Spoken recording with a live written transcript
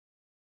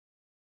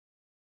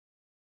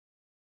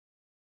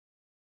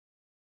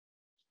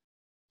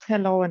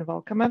Hello and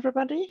welcome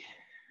everybody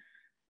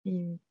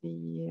in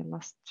the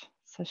last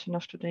session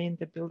of today in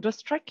the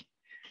Builders track.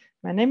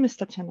 My name is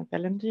Tatjana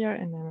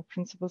Bellendier and I'm a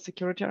Principal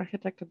Security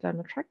Architect at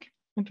Daimler Truck.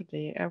 And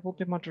today I will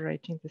be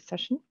moderating this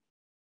session.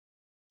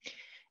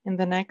 In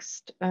the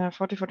next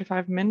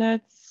 40-45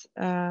 minutes,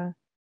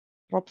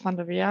 Rob van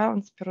der Weer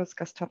and Spyros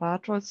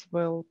Gasteratos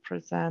will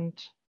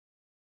present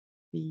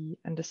the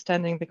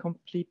understanding the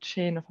complete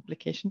chain of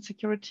application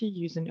security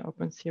using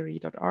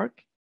openCRE.org.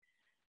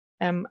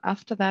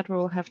 After that, we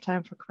will have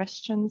time for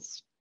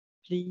questions.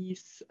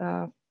 Please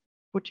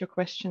put your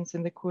questions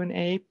in the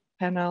Q&A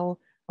panel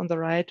on the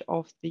right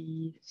of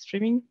the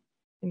streaming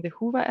in the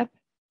Hoover app.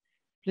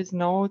 Please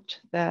note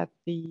that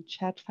the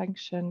chat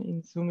function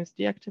in Zoom is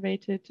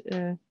deactivated.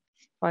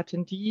 For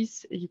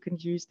attendees, you can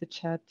use the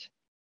chat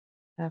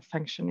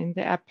function in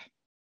the app.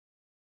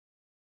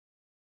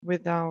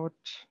 Without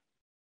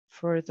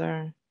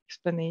further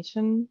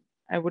explanation,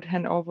 I would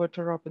hand over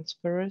to Rob and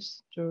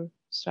Spyros to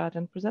start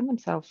and present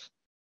themselves.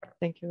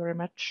 Thank you very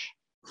much.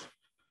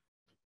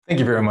 Thank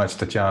you very much,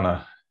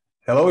 Tatjana.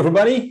 Hello,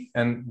 everybody,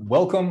 and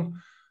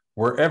welcome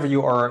wherever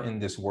you are in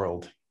this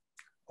world.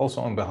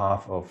 Also on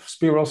behalf of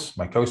Spyros,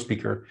 my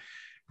co-speaker,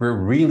 we're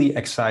really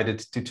excited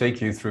to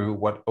take you through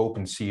what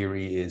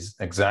openCRE is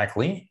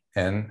exactly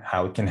and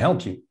how it can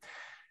help you.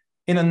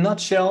 In a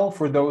nutshell,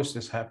 for those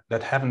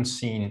that haven't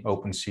seen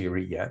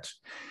openCRE yet,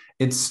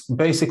 it's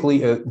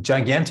basically a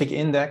gigantic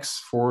index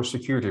for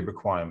security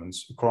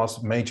requirements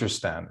across major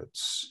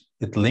standards.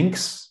 It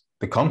links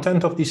the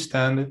content of these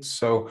standards.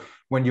 So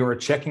when you're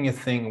checking a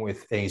thing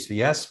with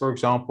ASVS, for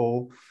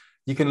example,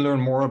 you can learn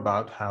more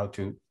about how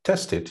to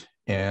test it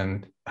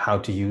and how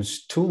to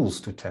use tools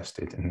to test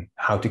it and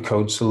how to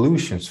code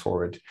solutions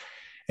for it.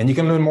 And you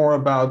can learn more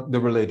about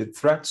the related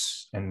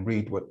threats and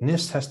read what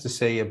NIST has to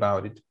say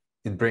about it.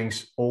 It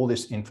brings all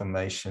this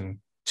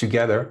information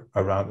together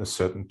around a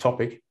certain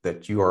topic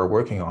that you are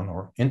working on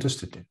or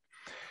interested in.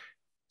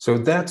 So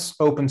that's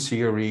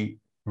openCRE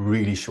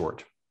really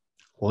short.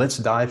 Let's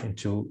dive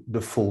into the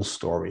full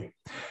story.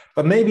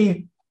 But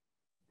maybe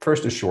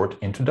first a short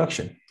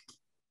introduction.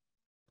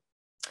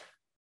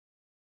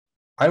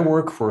 I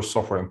work for a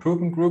software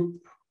improvement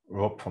group.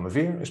 Rob van der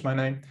Weer is my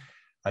name.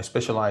 I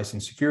specialize in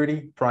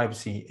security,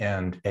 privacy,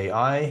 and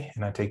AI,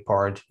 and I take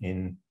part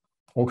in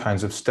all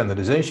kinds of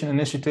standardization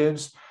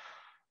initiatives,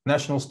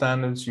 national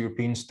standards,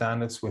 European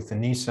standards with the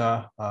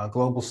NISA,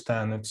 global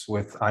standards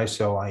with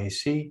ISO,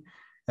 IEC,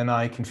 and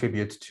I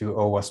contribute to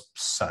OWASP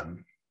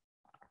SAM.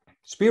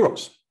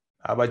 Spyros,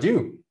 how about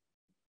you?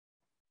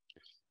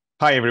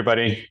 Hi,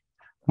 everybody.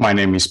 My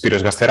name is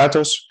Spyros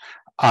Gasteratos.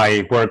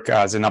 I work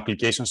as an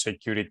application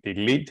security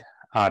lead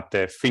at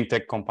a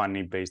fintech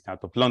company based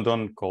out of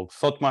London called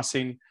Thought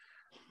Machine.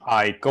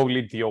 I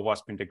co-lead the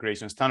OWASP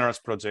integration standards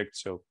project,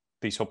 so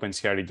this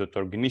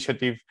openCRE.org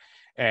initiative.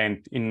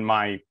 And in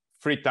my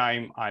free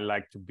time, I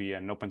like to be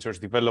an open source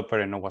developer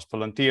and OWASP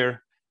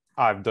volunteer.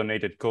 I've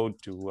donated code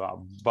to a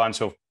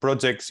bunch of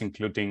projects,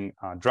 including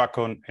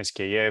Dracon,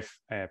 SKF,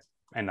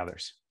 and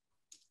others.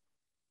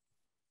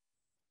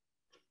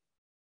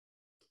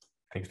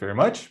 Thanks very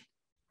much.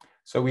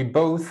 So we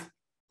both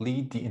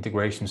lead the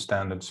integration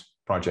standards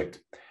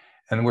project,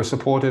 and we're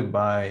supported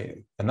by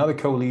another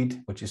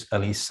co-lead, which is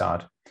Elise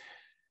Saad.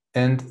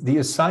 And the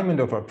assignment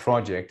of our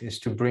project is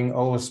to bring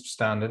OWASP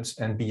standards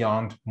and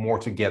beyond more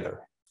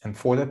together. And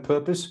for that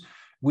purpose,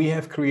 we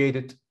have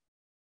created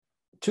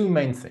two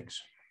main things.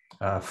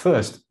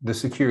 First, the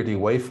security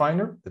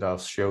wayfinder that I'll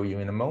show you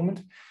in a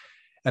moment.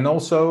 And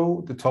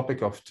also the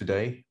topic of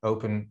today,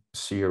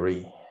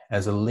 openCRE,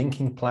 as a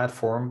linking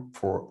platform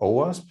for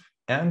OWASP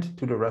and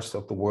to the rest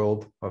of the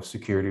world of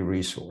security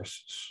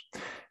resources.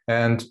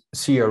 And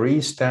CRE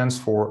stands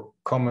for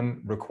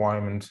Common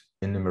Requirement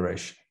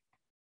Enumeration.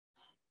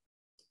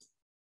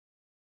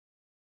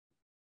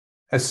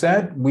 As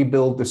said, we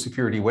built the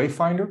security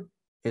wayfinder.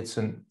 It's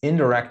an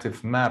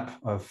interactive map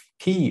of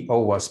key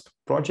OWASP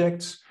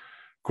projects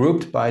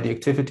grouped by the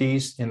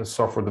activities in the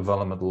software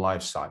development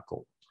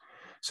lifecycle.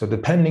 So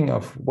depending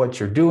on what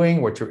you're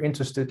doing, what you're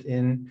interested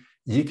in,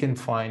 you can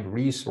find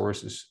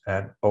resources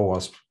at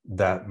OWASP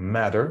that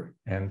matter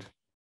and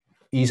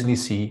easily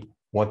see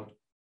what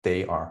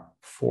they are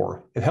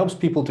for. It helps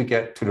people to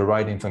get to the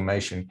right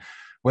information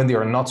when they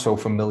are not so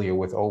familiar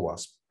with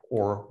OWASP,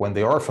 or when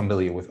they are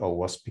familiar with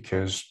OWASP,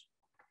 because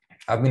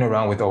I've been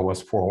around with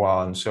OWASP for a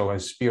while, and so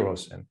has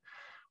Spyros, and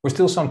we're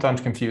still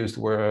sometimes confused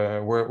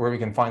where we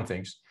can find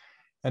things.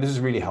 And this is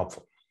really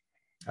helpful.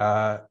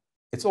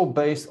 It's all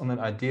based on an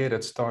idea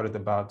that started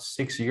about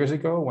 6 years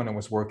ago when I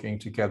was working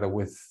together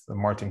with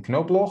Martin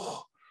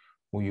Knobloch,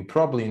 who you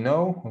probably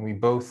know, and we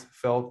both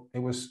felt it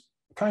was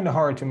kind of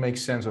hard to make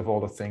sense of all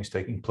the things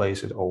taking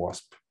place at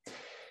OWASP.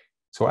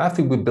 So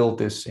after we built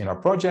this in our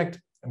project,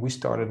 we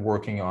started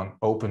working on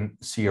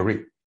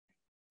openCRE.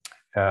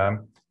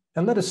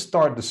 And let us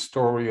start the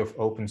story of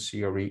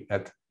openCRE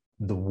at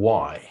the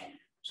why.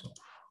 So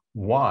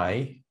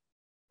why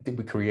did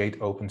we create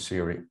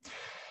openCRE?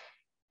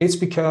 It's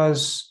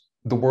because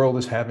the world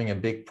is having a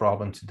big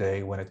problem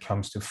today when it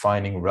comes to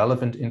finding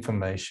relevant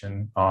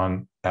information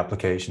on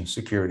application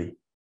security.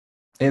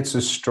 It's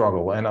a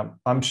struggle, and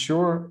I'm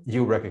sure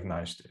you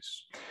recognize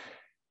this.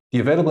 The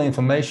available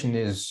information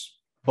is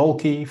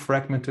bulky,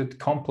 fragmented,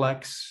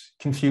 complex,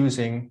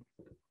 confusing.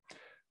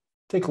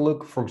 Take a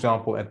look, for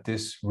example, at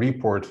this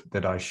report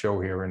that I show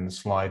here in the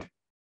slide.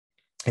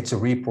 It's a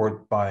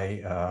report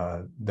by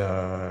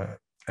the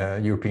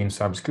European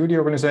Cybersecurity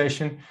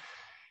Organization.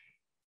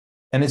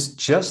 And it's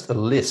just a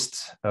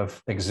list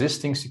of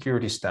existing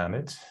security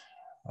standards.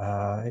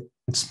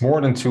 It's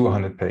more than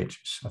 200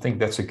 pages. I think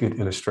that's a good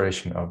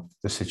illustration of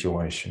the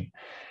situation.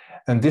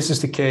 And this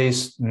is the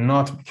case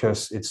not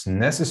because it's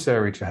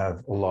necessary to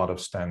have a lot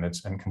of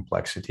standards and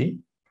complexity.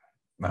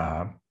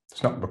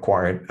 It's not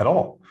required at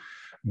all.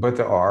 But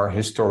there are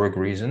historic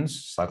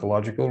reasons,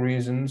 psychological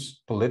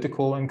reasons,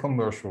 political and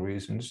commercial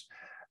reasons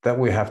that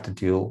we have to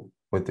deal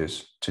with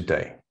this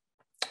today.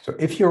 So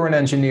if you're an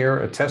engineer,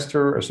 a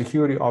tester, a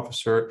security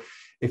officer,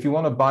 if you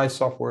want to buy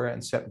software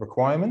and set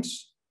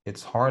requirements,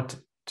 it's hard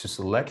to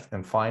select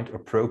and find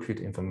appropriate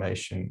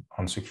information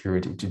on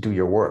security to do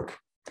your work.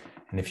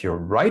 And if you're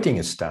writing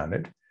a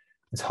standard,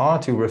 it's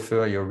hard to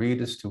refer your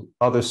readers to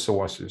other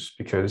sources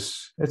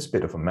because it's a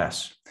bit of a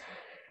mess.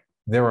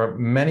 There are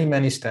many,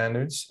 many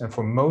standards, and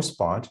for most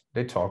part,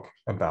 they talk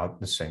about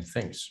the same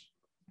things.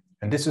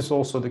 And this is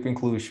also the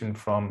conclusion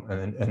from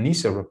a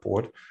NISA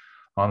report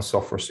on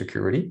software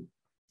security.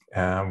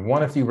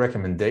 One of the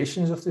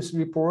recommendations of this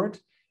report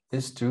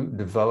is to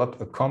develop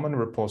a common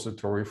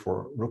repository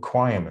for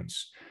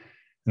requirements.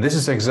 And this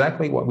is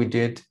exactly what we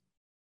did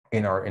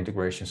in our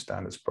integration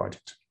standards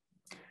project.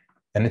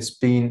 And it's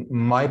been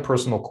my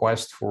personal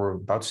quest for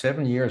about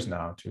 7 years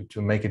now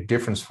to make a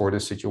difference for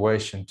this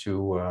situation,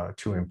 to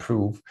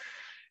improve.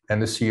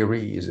 And the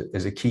CRE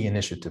is a key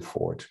initiative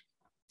for it.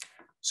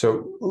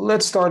 So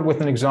let's start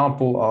with an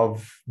example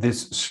of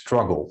this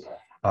struggle.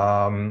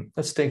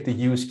 Let's take the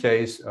use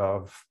case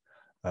of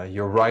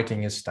you're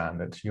writing a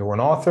standard. You're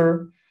an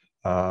author.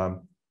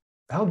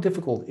 How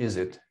difficult is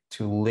it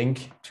to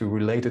link to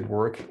related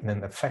work in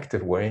an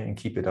effective way and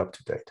keep it up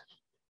to date?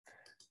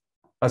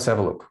 Let's have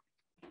a look.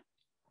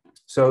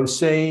 So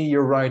say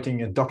you're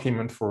writing a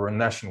document for a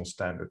national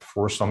standard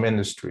for some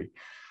industry.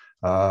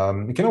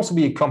 It can also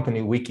be a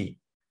company wiki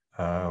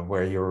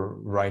where you're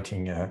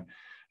writing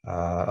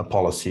a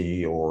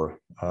policy or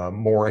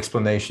more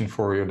explanation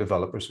for your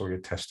developers or your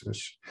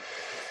testers.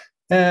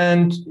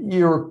 And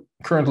you're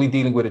currently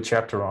dealing with a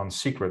chapter on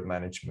secret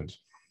management.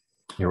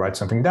 You write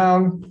something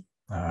down.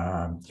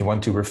 You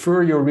want to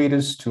refer your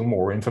readers to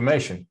more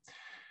information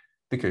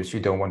because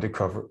you don't want to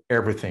cover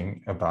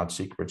everything about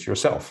secrets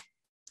yourself.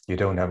 You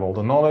don't have all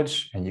the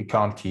knowledge and you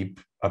can't keep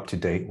up to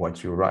date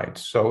what you write.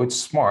 So it's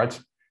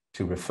smart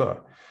to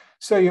refer.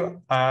 So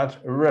you add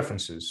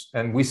references,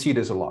 and we see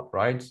this a lot,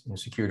 right? In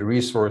security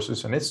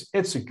resources, and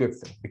it's a good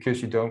thing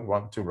because you don't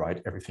want to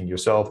write everything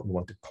yourself. You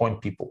want to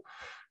point people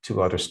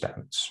to other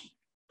standards.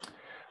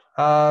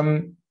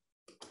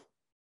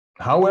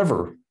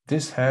 However,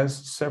 this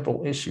has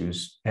several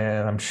issues,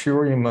 and I'm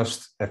sure you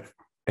must have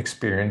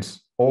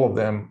experienced all of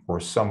them or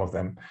some of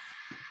them.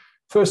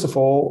 First of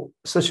all,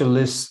 such a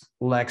list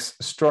lacks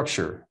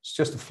structure. It's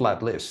just a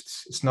flat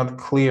list. It's not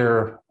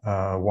clear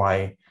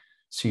why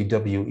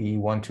CWE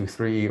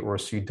 123 or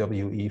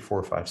CWE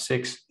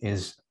 456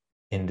 is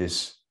in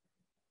this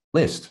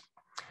list.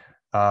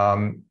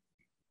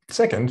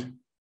 Second,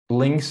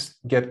 links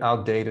get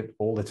outdated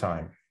all the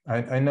time.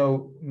 I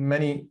know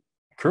many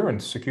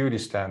current security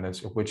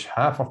standards of which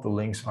half of the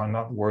links are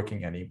not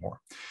working anymore.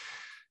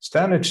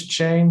 Standards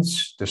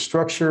change the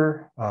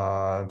structure,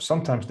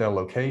 sometimes their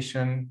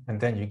location, and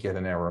then you get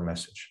an error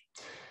message.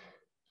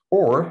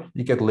 Or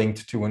you get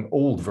linked to an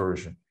old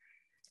version,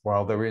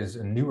 while there is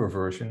a newer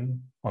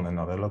version on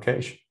another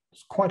location.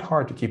 It's quite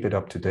hard to keep it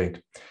up to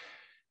date.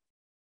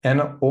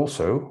 And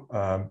also,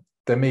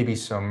 there may be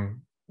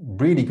some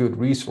really good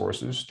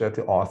resources that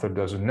the author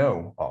doesn't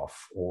know of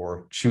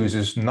or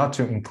chooses not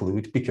to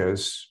include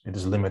because it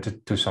is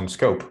limited to some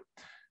scope.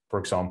 For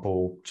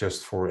example,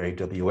 just for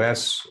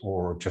AWS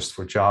or just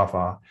for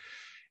Java.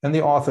 And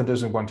the author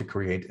doesn't want to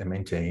create and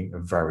maintain a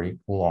very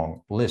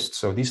long list.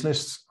 So these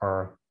lists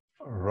are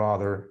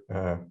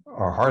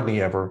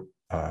hardly ever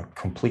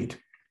complete.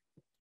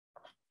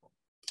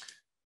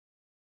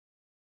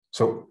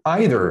 So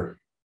either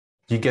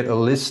you get a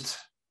list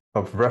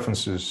of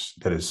references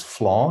that is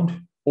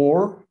flawed,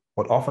 or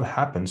what often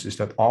happens is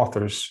that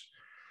authors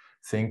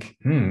think,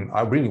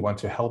 I really want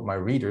to help my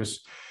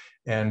readers.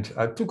 And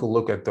I took a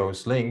look at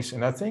those links,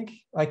 and I think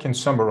I can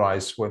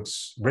summarize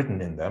what's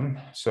written in them.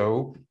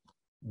 So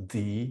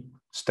the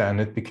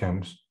standard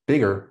becomes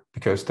bigger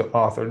because the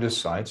author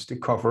decides to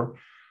cover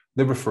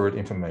the referred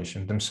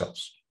information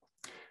themselves.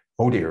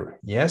 Oh dear,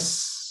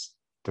 yes,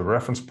 the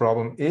reference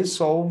problem is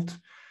solved,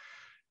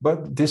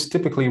 but this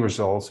typically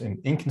results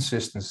in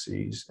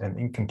inconsistencies and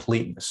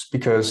incompleteness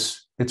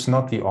because it's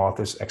not the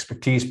author's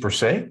expertise per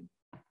se.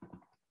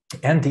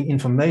 And the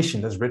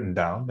information that's written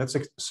down, that's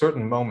a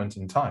certain moment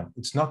in time.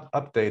 It's not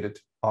updated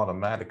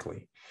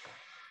automatically.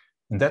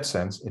 In that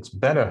sense, it's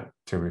better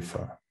to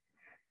refer.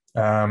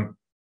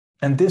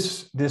 And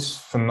this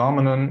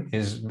phenomenon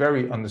is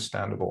very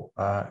understandable.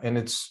 And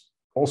it's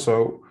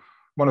also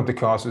one of the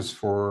causes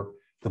for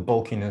the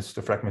bulkiness,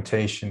 the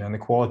fragmentation, and the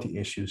quality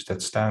issues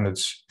that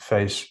standards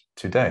face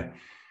today.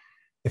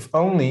 If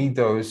only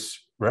those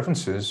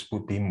references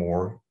would be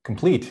more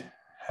complete,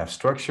 have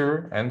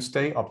structure, and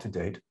stay up to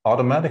date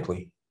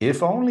automatically.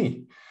 If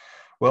only.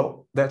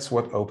 Well, that's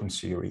what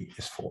openCRE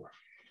is for.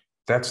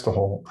 That's the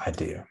whole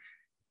idea.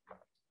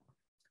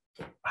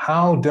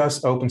 How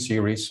does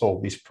openCRE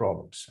solve these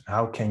problems?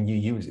 How can you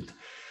use it?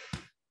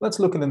 Let's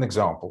look at an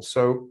example.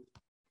 So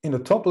in the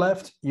top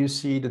left, you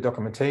see the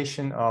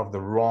documentation of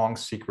the Wrong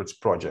Secrets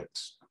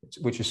projects,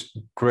 which is a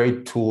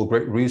great tool,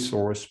 great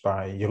resource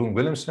by Jeroen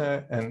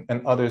Willemsen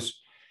and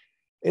others.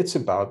 It's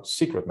about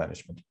secret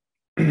management.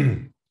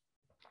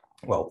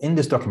 Well, in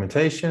this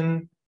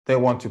documentation, they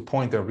want to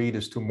point their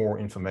readers to more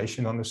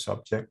information on the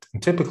subject.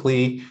 And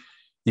typically,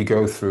 you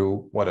go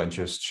through what I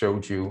just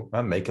showed you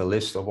and make a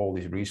list of all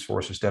these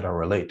resources that are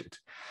related.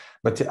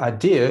 But the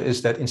idea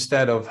is that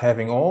instead of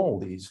having all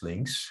these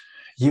links,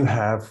 you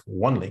have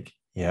one link.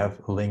 You have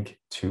a link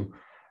to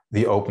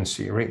the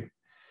openCRE.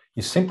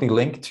 You simply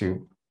link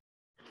to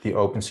the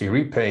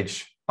openCRE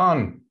page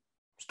on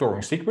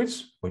storing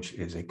secrets, which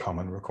is a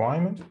common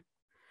requirement.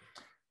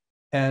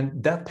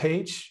 And that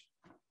page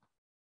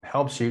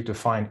helps you to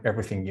find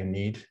everything you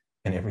need,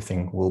 and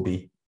everything will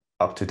be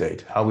up to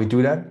date. How we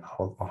do that,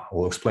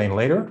 I'll explain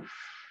later.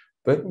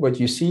 But what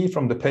you see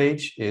from the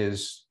page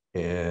is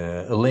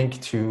a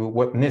link to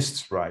what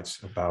NIST writes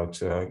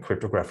about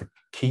cryptographic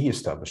key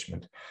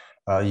establishment.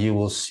 You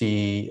will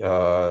see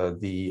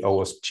the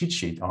OWASP cheat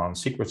sheet on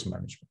secrets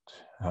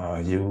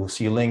management. You will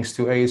see links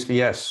to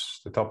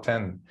ASVS, the top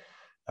 10,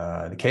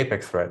 the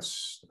CAPEC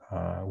threats,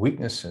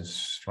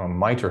 weaknesses from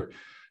MITRE,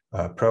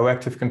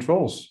 proactive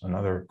controls,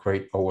 another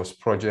great OWASP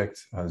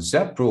project,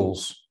 ZAP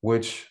rules,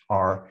 which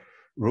are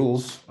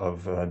rules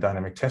of a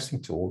dynamic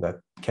testing tool that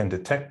can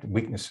detect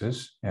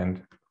weaknesses,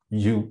 and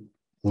you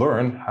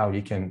learn how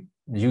you can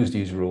use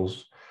these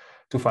rules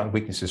to find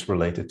weaknesses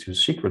related to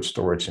secret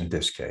storage in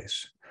this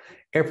case.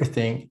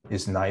 Everything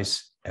is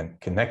nice and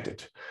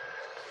connected.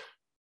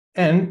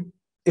 And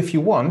if you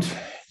want,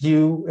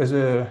 you as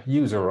a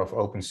user of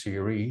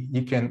openCRE,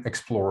 you can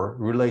explore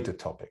related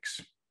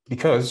topics,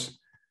 because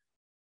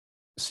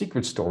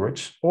secret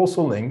storage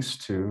also links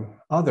to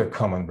other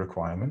common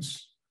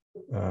requirements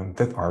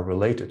that are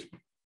related.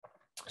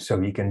 So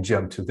you can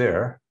jump to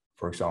there,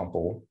 for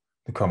example,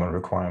 the common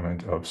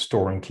requirement of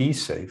storing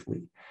keys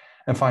safely,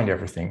 and find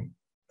everything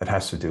that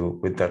has to do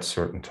with that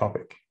certain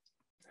topic.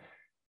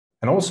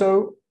 And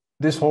also,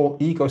 this whole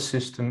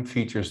ecosystem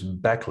features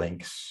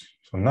backlinks.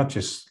 So not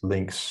just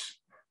links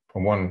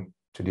from one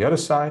to the other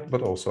side,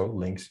 but also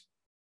links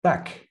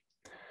back.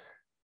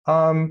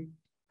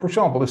 For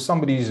example, if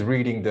somebody is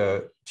reading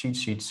the cheat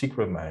sheet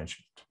secret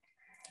management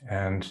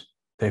and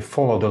they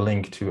follow the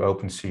link to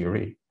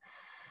openCRE,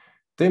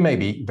 they may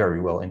be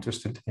very well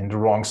interested in the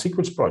Wrong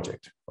Secrets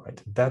project,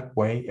 right? That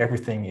way,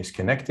 everything is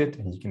connected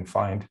and you can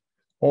find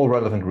all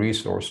relevant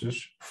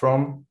resources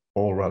from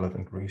all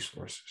relevant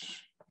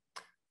resources.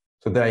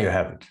 So there you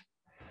have it,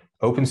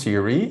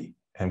 openCRE,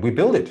 and we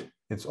build it.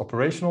 It's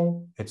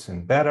operational, it's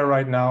in beta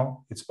right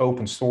now, it's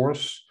open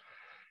source,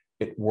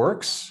 it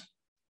works.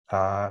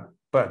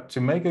 But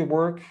to make it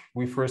work,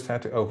 we first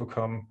had to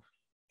overcome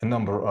a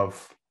number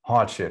of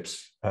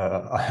hardships,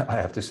 I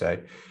have to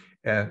say.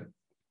 And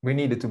we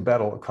needed to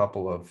battle a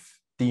couple of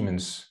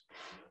demons.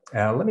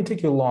 Let me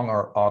take you along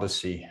our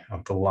odyssey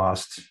of the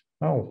last,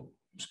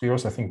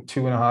 Spyros, I think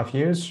 2.5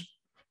 years.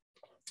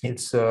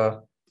 It's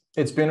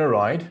been a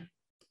ride.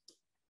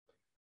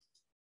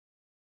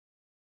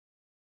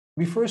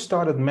 We first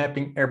started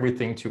mapping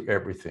everything to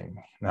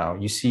everything. Now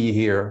you see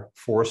here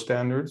 4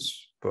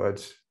 standards, but at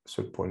a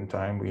certain point in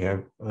time, we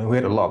had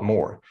a lot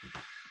more.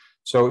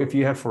 So if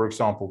you have, for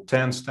example,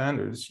 10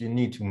 standards, you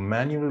need to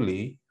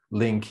manually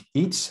link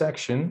each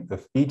section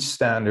of each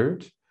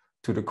standard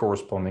to the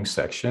corresponding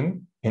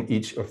section in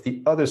each of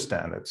the other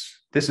standards.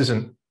 This is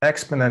an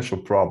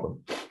exponential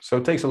problem. So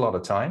it takes a lot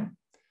of time.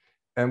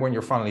 And when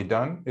you're finally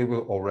done, it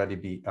will already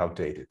be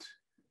outdated.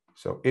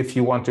 So if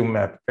you want to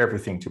map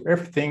everything to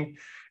everything,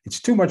 it's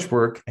too much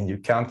work and you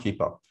can't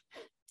keep up.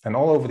 And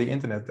all over the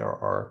internet, there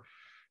are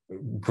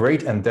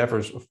great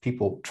endeavors of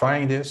people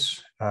trying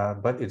this,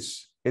 but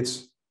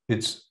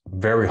it's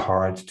very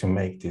hard to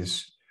make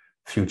this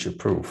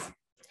future-proof.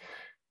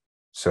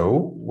 So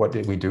what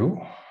did we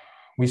do?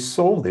 We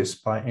solved this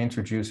by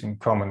introducing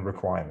common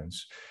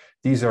requirements.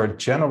 These are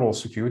general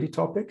security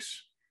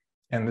topics,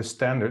 and the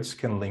standards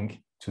can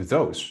link to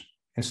those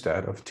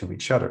instead of to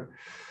each other.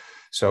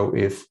 So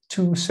if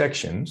 2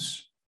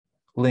 sections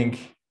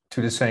link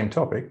to the same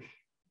topic,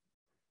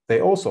 they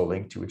also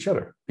link to each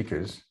other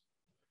because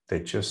they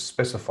just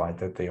specified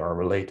that they are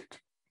related.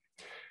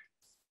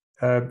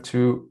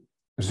 To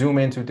zoom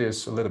into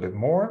this a little bit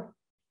more,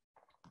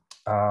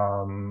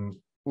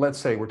 let's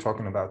say we're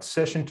talking about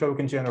session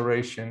token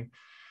generation.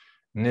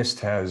 NIST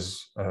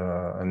has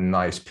a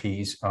nice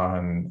piece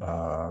on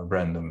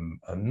random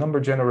number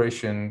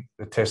generation.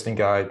 The testing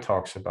guide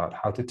talks about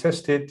how to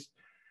test it.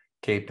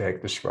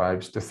 KPEG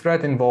describes the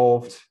threat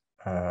involved.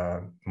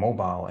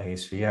 Mobile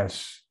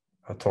ASVS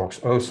talks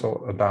also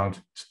about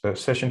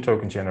session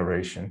token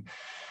generation.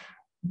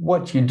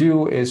 What you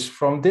do is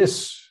from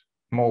this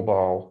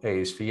mobile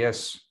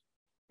ASVS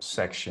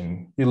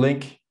section, you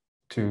link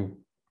to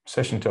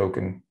session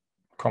token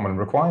common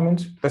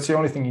requirement. That's the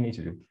only thing you need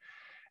to do.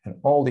 And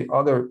all the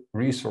other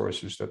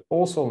resources that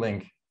also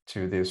link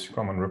to this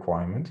common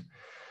requirement,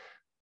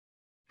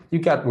 you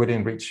get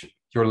within reach.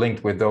 You're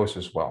linked with those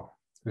as well.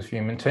 If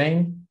you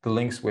maintain the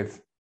links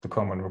with the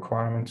common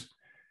requirements,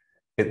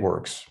 it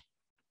works.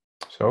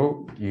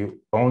 So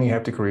you only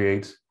have to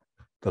create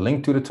the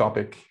link to the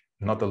topic,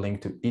 not the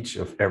link to each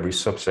of every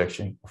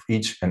subsection of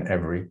each and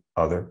every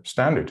other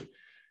standard.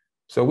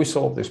 So we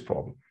solved this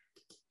problem.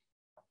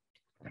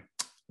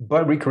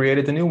 But we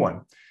created a new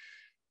one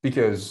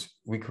because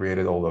we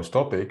created all those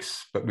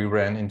topics, but we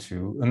ran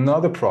into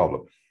another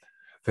problem.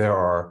 There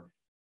are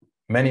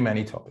many,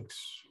 many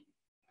topics,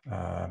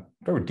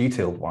 very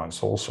detailed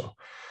ones also.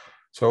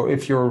 So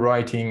if you're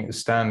writing a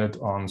standard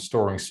on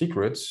storing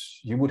secrets,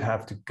 you would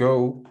have to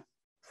go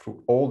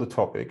through all the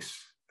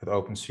topics at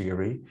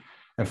openCRE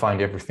and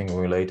find everything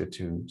related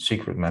to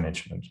secret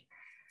management.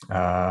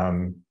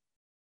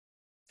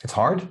 It's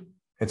hard,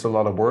 it's a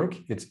lot of work,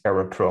 it's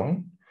error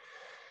prone.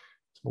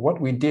 So what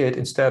we did,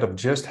 instead of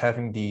just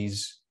having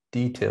these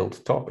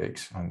detailed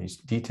topics on these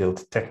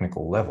detailed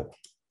technical level,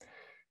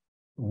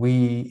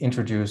 we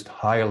introduced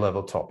higher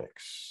level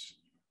topics.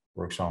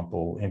 For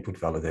example, input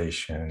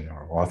validation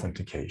or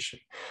authentication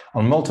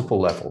on multiple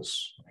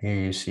levels. Here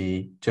you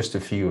see just a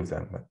few of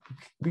them. But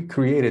we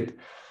created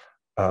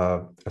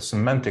a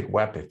semantic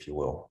web, if you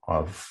will,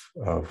 of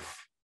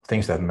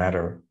things that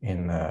matter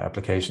in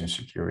application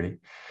security.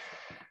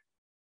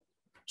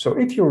 So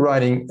if you're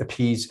writing a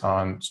piece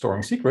on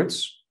storing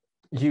secrets,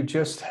 you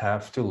just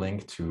have to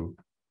link to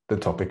the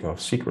topic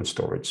of secret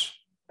storage,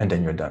 and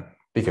then you're done.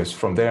 Because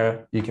from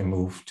there, you can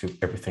move to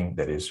everything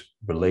that is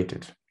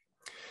related.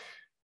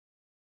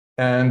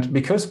 And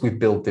because we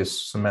built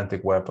this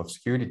semantic web of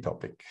security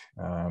topic,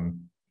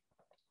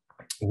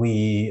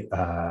 we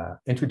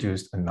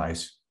introduced a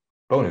nice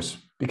bonus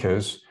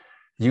because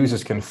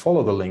users can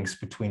follow the links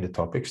between the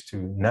topics to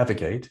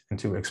navigate and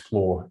to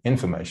explore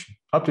information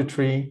up the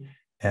tree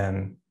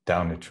and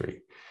down the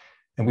tree.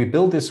 And we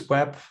built this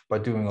web by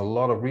doing a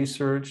lot of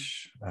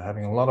research,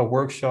 having a lot of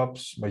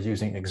workshops, by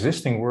using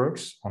existing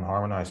works on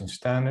harmonizing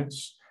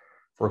standards.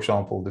 For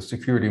example, the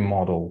security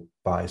model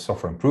by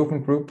Software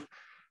Improvement Group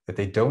that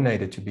they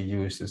donated to be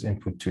used as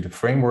input to the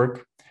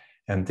framework.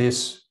 And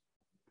this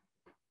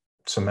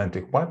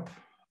semantic web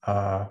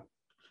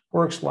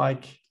works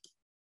like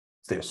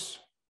this.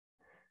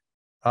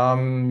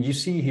 You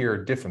see here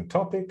different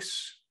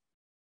topics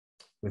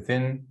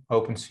within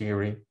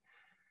openCRE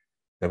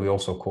that we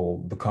also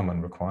call the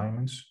common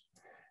requirements.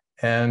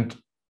 And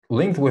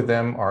linked with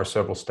them are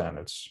several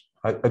standards.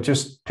 I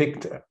just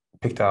picked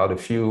out a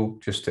few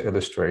just to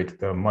illustrate.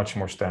 There are much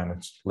more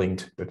standards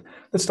linked, but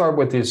let's start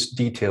with this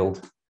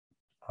detailed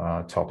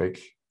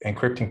topic,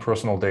 encrypting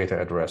personal data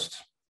at rest.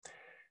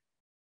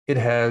 It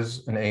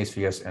has an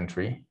ASVS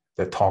entry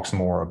that talks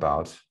more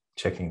about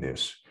checking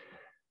this.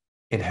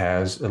 It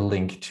has a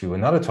link to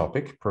another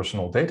topic,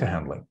 personal data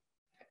handling,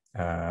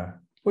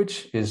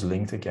 which is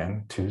linked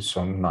again to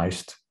some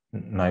nice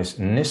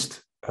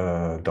NIST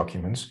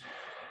documents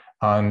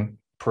on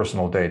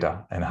personal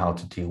data and how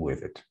to deal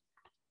with it.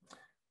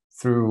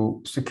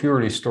 Through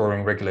securely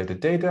storing regulated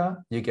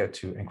data, you get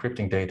to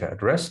encrypting data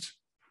at rest,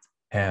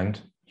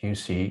 and you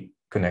see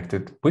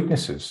connected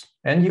witnesses,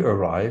 and you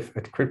arrive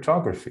at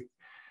cryptography,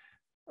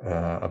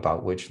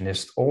 about which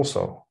NIST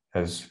also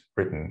has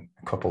written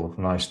a couple of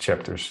nice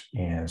chapters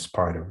as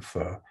part of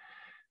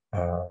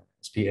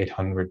SP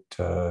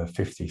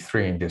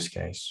 853 in this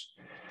case.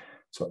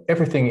 So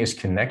everything is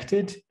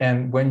connected,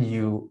 and when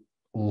you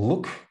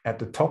look at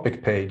the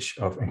topic page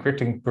of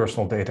encrypting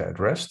personal data at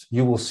rest,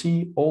 you will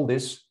see all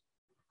this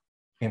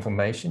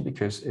information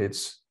because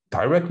it's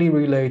directly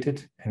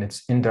related and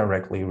it's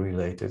indirectly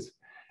related.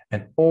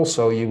 And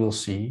also you will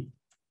see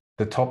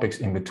the topics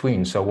in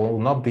between. So it will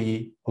not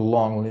be a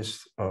long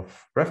list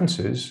of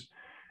references.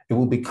 It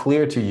will be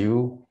clear to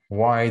you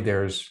why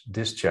there's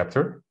this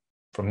chapter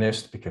from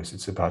NIST because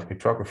it's about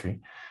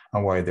cryptography,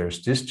 and why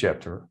there's this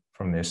chapter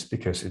from NIST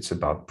because it's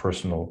about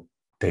personal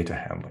data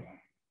handling.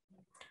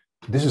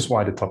 This is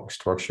why the topic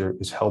structure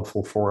is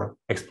helpful for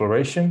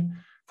exploration,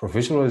 for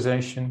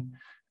visualization,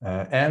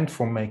 and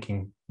for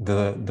making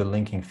the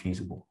linking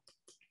feasible.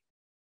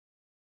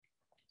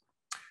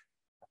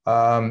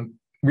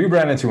 We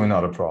ran into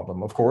another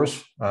problem, of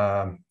course.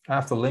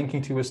 After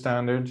linking to a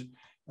standard,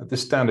 the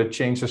standard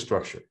changed the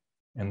structure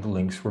and the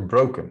links were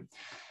broken.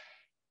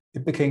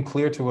 It became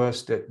clear to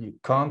us that you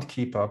can't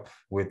keep up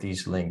with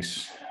these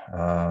links,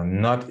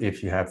 not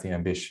if you have the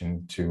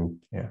ambition to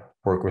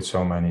work with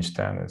so many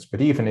standards,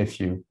 but even if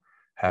you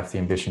have the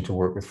ambition to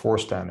work with 4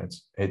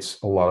 standards,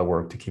 it's a lot of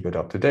work to keep it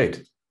up to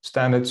date.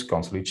 standards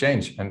constantly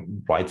change,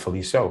 and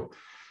rightfully so.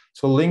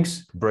 So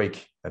links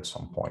break at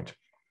some point.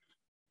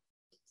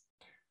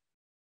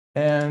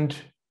 And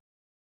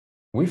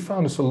we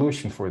found a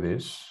solution for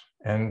this.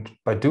 And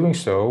by doing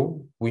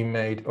so, we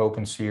made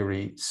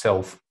openCRE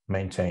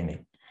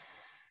self-maintaining.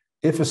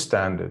 If a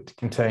standard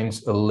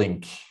contains a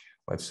link,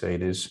 let's say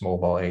this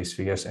mobile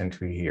ASVS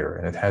entry here,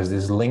 and it has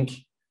this link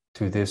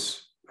to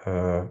this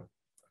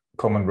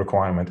common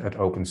requirement at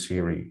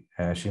openCRE.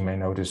 As you may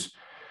notice,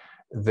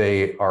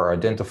 they are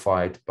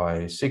identified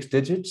by 6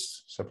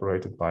 digits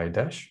separated by a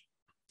dash.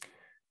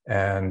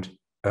 And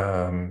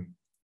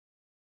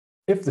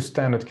if the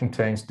standard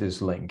contains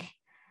this link,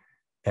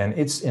 and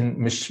it's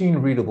in machine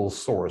readable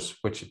source,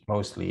 which it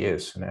mostly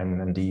is, an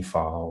MND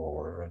file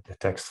or a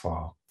text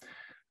file,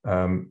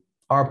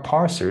 our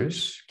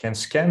parsers can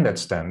scan that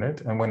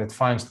standard, and when it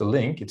finds the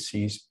link, it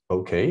sees,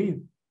 okay,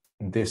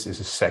 this is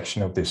a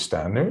section of this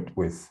standard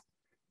with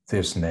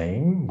this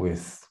name,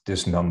 with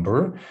this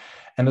number,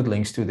 and it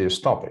links to this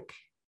topic.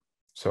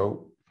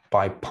 So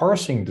by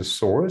parsing the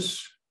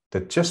source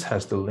that just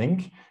has the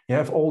link, you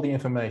have all the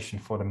information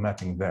for the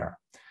mapping there.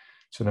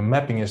 So the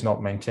mapping is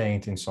not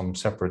maintained in some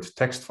separate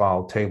text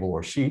file, table,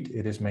 or sheet.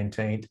 It is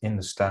maintained in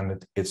the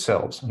standard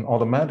itself and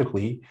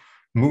automatically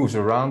moves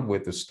around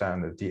with the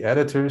standard. The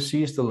editor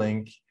sees the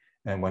link,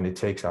 and when it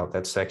takes out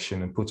that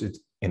section and puts it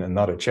in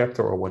another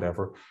chapter or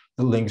whatever,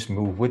 the links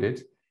move with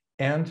it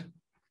and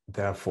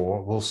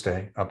therefore will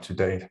stay up to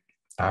date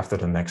after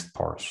the next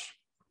parse.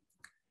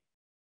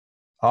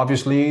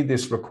 Obviously,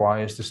 this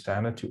requires the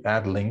standard to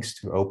add links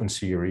to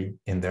openCRE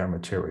in their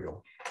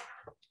material.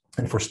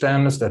 And for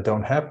standards that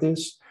don't have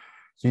this,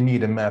 you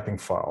need a mapping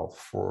file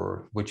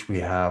for which we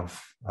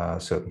have a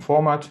certain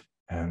format,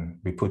 and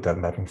we put that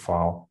mapping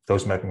file,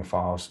 those mapping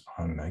files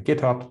on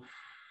GitHub,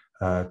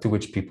 to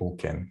which people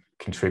can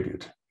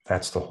contribute.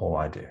 That's the whole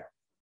idea.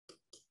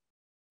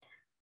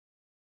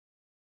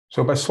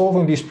 So by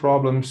solving these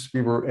problems,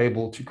 we were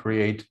able to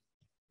create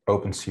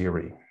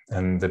openCRE,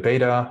 and the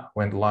beta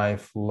went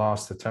live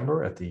last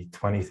September at the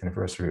 20th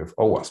anniversary of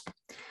OWASP.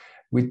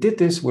 We did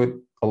this with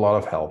a lot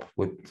of help,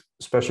 with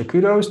special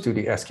kudos to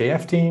the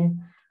SKF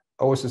team,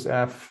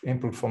 OSSF,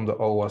 input from the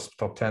OWASP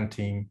top 10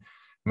 team.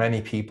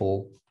 Many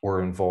people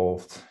were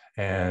involved,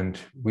 and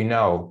we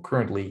now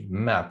currently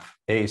map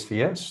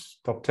ASVS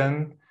top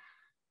 10,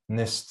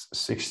 NIST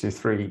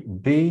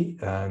 63B,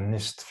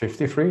 NIST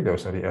 53,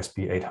 those are the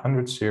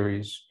SB800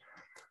 series,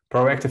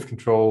 proactive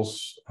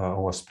controls,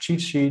 OWASP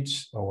cheat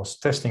sheets, OWASP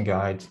testing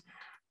guide,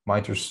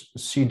 MITRE's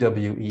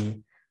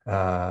CWE,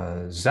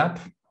 ZAP,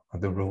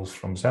 the rules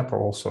from ZAP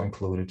are also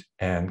included,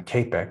 and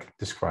KPEC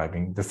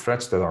describing the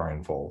threats that are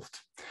involved.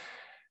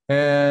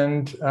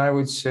 And I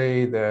would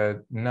say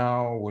that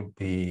now would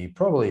be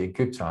probably a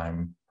good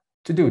time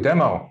to do a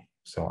demo.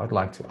 So I'd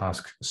like to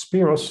ask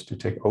Spyros to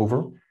take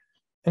over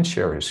and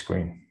share his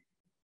screen.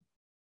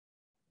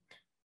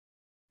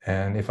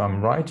 And if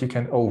I'm right, you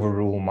can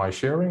overrule my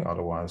sharing,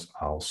 otherwise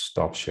I'll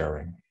stop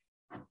sharing.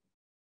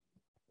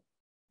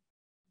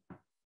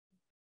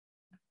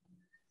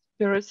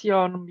 Spyros, you're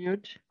on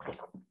mute.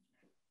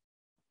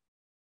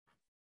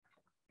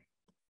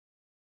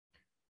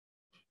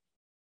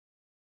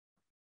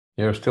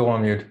 You're still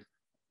on mute.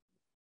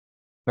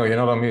 No, you're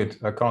not on mute.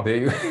 I can't hear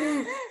you.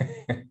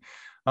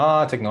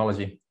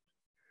 Technology.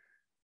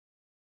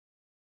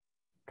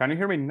 Can you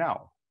hear me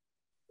now?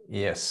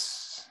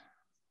 Yes.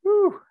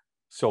 Woo.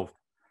 Solved.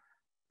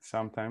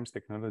 Sometimes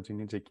technology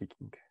needs a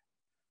kicking.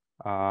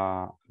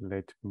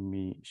 Let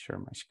me share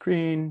my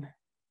screen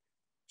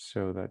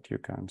so that you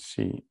can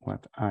see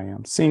what I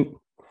am seeing.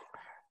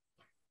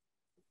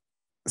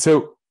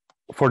 So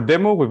for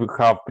demo, we will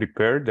have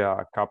prepared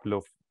a couple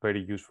of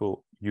very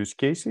useful use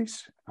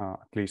cases,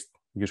 at least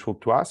useful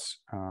to us,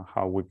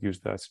 how we've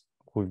used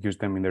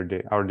them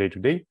in our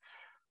day-to-day.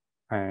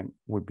 And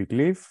we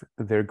believe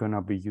they're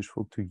gonna be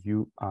useful to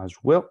you as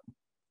well.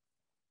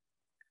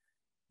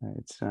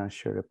 Let's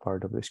share a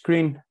part of the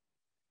screen.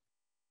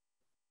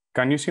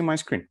 Can you see my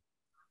screen?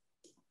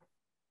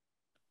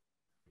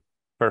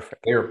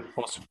 Perfect. Here.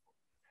 Awesome.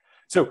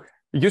 So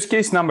use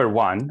case number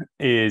 1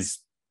 is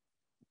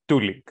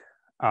tooling.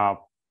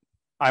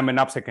 I'm an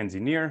AppSec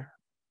engineer.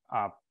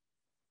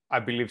 I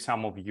believe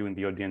some of you in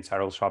the audience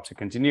are also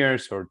AppSec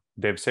engineers or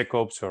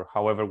DevSecOps, or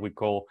however we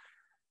call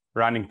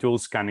running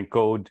tools, scanning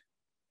code,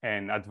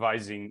 and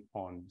advising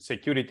on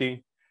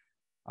security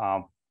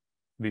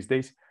these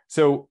days.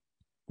 So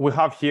we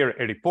have here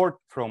a report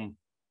from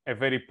a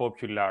very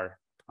popular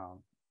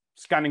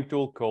scanning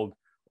tool called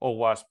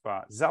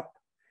OWASP ZAP.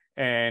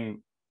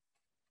 And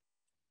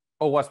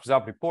OWASP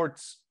ZAP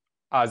reports,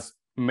 as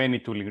many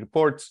tooling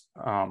reports,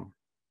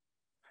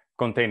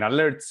 contain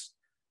alerts.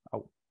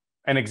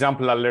 An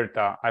example alert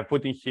I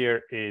put in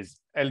here is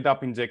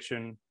LDAP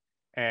injection.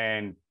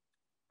 And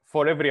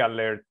for every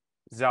alert,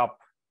 ZAP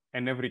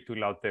and every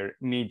tool out there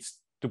needs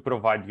to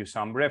provide you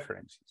some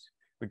references,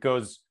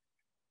 because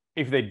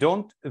if they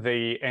don't,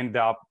 they end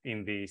up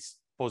in this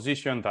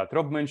position that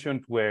Rob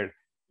mentioned, where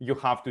you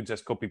have to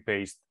just copy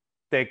paste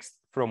text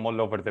from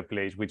all over the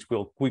place, which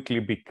will quickly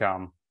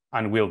become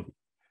unwieldy.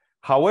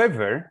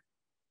 However,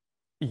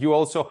 you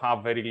also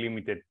have very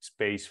limited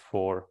space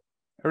for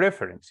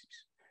references.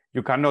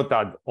 You cannot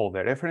add all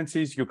the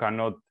references. You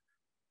cannot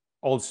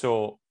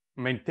also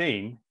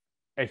maintain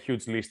a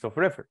huge list of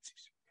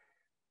references.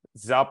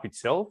 ZAP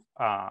itself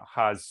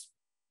has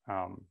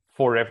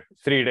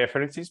 3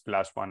 references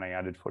plus one I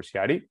added for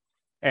CRE.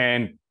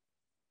 And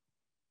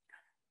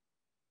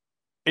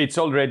it's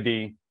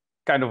already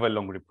kind of a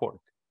long report.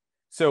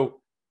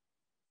 So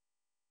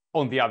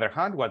on the other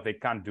hand, what they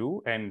can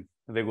do, and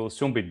they will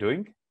soon be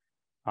doing,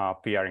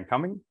 PR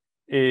incoming,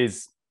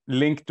 is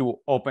link to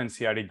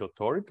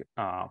openCRE.org.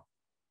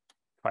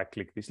 If I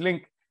click this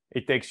link,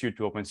 it takes you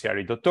to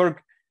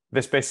openCRE.org,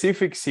 the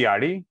specific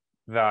CRE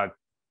that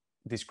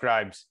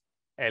describes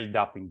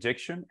LDAP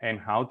injection and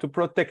how to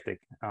protect it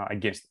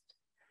against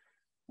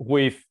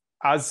it.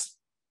 As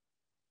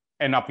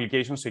an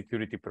application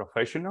security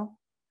professional,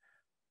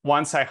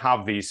 once I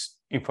have this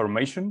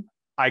information,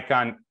 I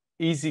can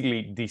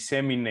easily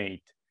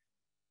disseminate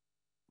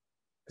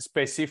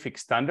specific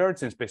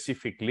standards and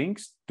specific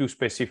links to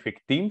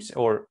specific teams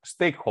or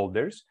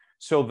stakeholders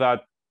so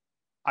that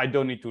I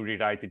don't need to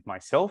rewrite it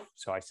myself.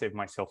 So I save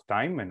myself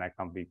time and I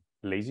can be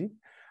lazy.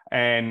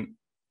 And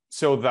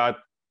so that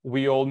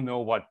we all know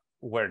what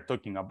we're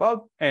talking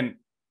about. And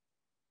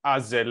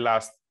as a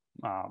last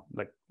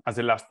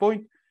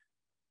point,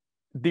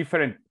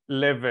 different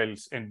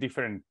levels and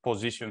different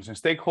positions and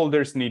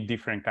stakeholders need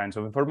different kinds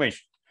of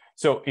information.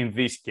 So in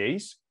this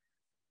case,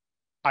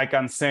 I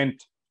can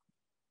send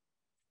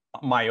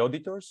my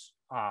auditors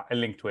a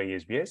link to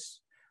ASBS.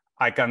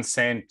 I can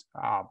send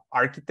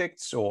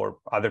architects or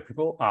other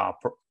people a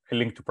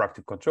link to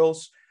practice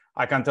controls.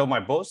 I can tell my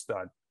boss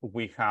that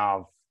we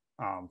have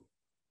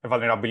a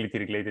vulnerability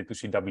related to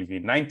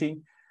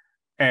CWE90,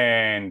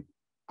 and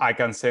I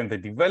can send the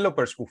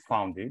developers who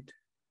found it,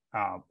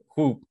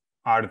 who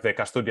are the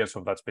custodians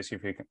of that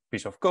specific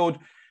piece of code,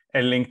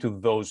 a link to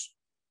those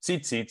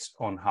cheat sheets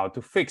on how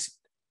to fix it.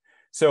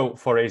 So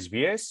for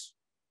ASBS,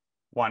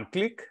 one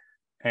click,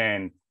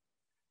 and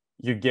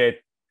you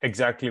get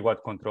exactly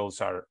what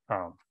controls are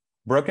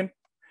broken.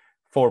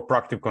 For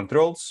proactive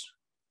controls,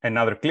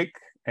 another click,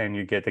 and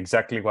you get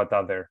exactly what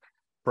other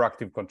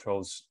proactive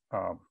controls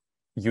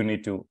you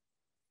need to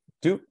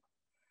do.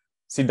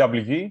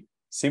 CWE,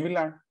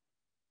 similar.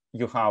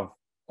 You have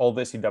all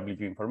the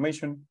CWE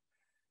information.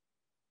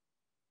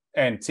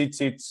 And cheat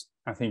sheets,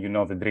 I think you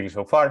know the drill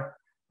so far.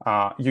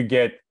 You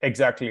get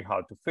exactly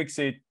how to fix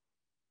it,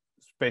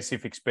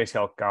 specific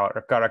special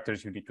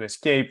characters you need to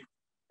escape,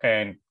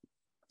 and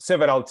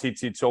several cheat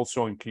sheets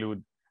also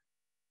include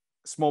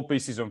small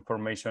pieces of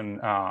information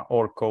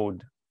or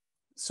code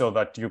so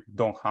that you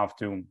don't have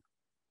to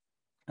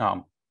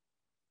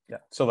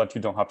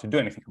do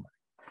anything about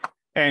it.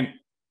 And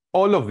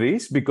all of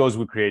this, because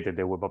we created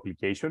a web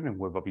application, and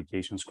web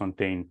applications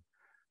contain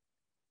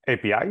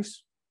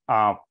APIs,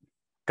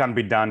 can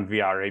be done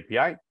via our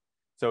API.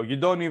 So you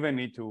don't even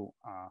need to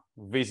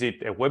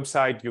visit a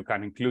website. You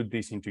can include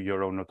this into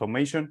your own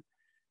automation.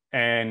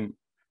 And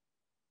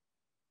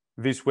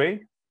this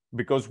way,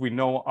 because we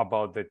know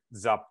about the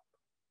ZAP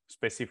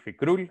specific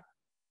rule,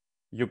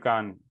 you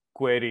can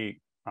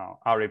query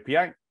our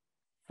API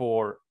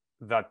for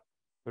that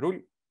rule,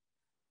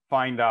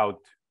 find out,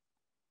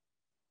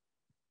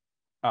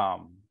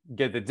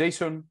 get the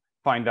JSON,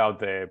 find out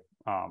the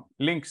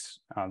links,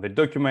 the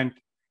document,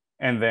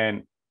 and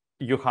then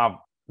you have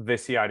the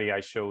CRE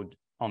I showed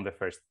on the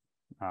first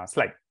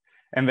slide.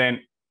 And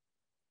then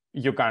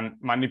you can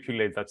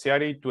manipulate that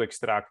CRE to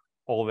extract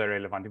all the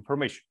relevant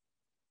information.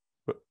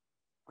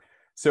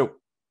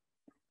 So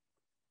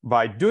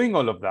by doing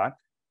all of that,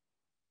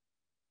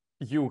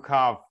 you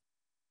have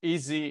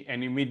easy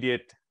and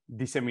immediate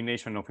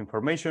dissemination of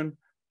information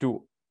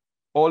to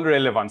all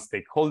relevant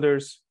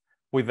stakeholders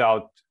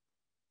without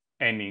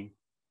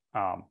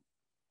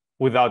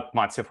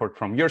much effort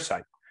from your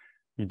side.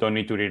 You don't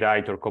need to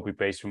rewrite or copy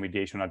paste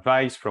remediation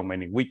advice from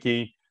any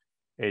wiki.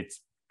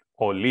 It's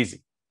all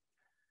easy.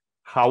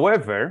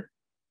 However,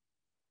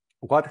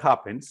 what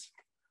happens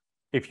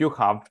if you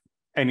have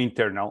an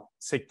internal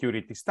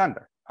security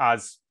standard,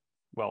 as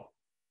well,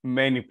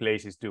 many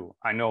places do?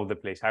 I know the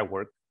place I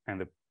work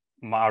and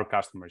our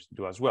customers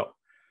do as well.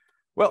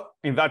 Well,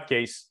 in that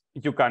case,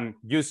 you can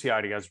use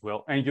CRE as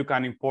well, and you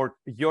can import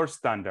your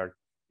standard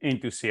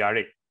into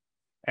CRE,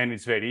 and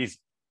it's very easy.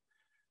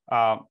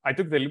 I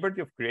took the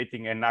liberty of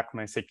creating an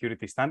ACME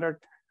security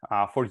standard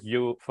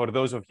for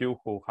those of you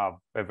who have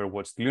ever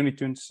watched Looney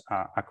Tunes.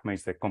 ACME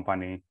is the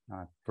company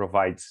that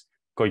provides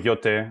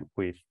Coyote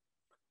with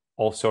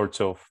all sorts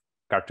of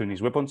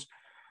cartoonish weapons.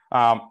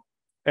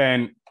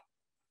 And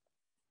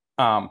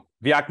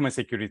the ACME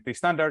security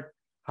standard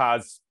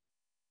has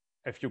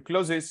a few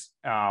clauses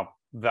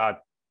that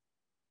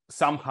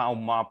somehow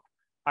map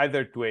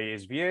either to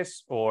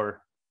ASBS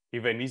or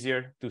even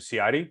easier to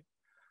CRE.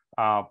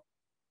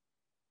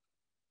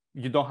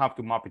 You don't have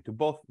to map it to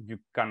both. You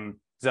can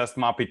just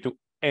map it to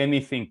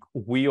anything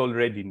we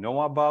already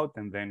know about,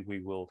 and then we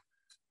will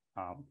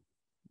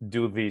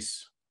do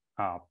these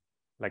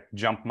like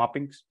jump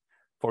mappings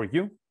for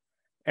you.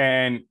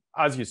 And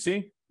as you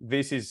see,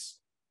 this is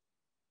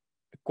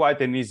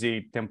quite an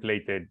easy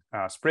templated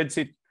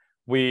spreadsheet.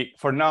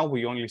 For now,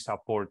 we only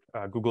support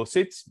Google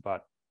Sheets,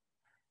 but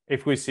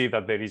if we see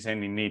that there is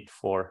any need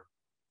for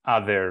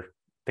other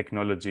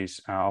technologies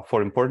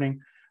for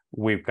importing,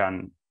 we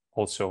can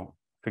also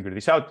figure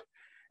this out.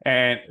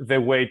 And the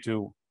way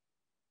to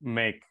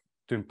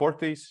import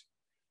this,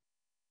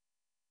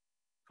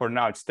 for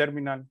now it's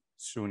terminal,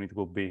 soon it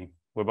will be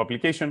web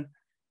application,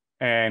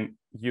 and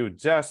you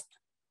just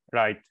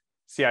write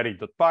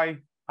CRE.py,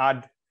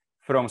 add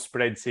from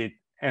spreadsheet,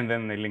 and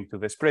then the link to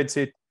the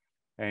spreadsheet.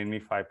 And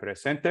if I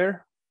press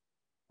enter,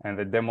 and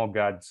the demo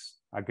gods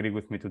agree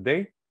with me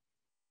today,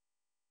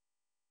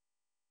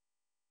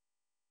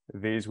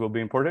 this will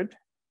be imported.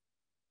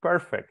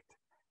 Perfect.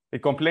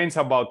 It complains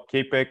about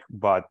KPEG,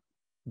 but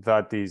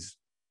that is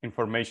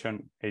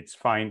information, it's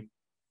fine.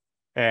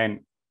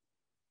 And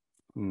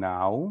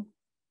now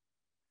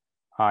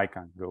I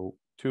can go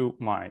to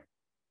my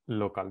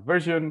local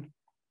version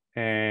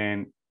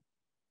and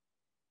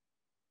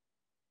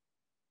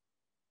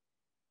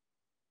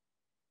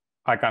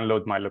I can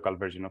load my local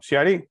version of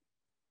CRE,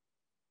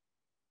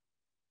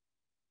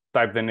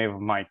 type the name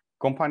of my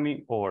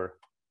company or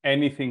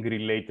anything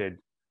related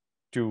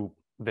to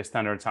the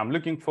standards I'm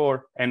looking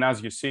for. And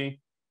as you see,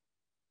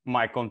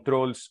 my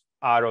controls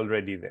are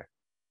already there.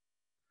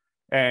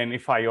 And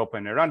if I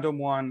open a random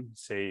one,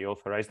 say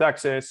authorized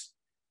access,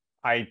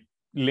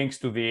 links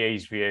to the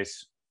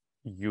ASVS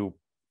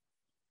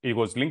it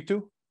was linked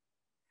to.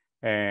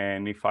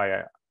 And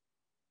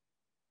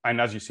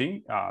as you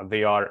see,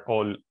 they are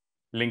all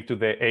linked to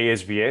the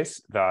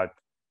ASVS that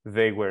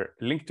they were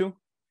linked to.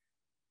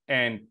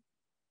 And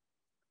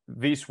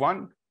this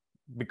one,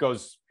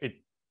 because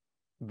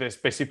the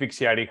specific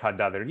CRE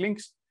had other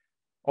links,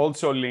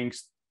 also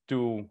links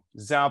to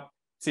ZAP,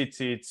 cheat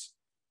sheets,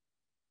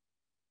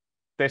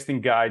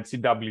 testing guide,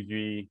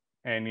 CWE,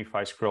 and if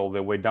I scroll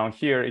the way down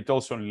here, it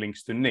also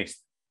links to NIST.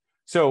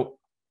 So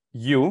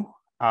you,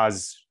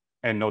 as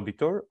an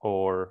auditor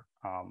or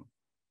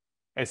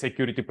a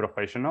security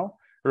professional,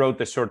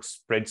 wrote a short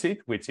spreadsheet,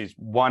 which is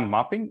one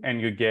mapping,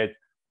 and you get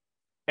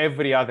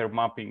every other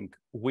mapping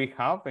we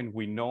have and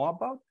we know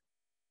about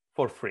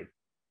for free.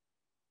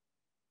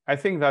 I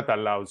think that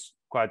allows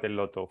quite a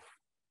lot of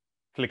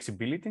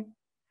flexibility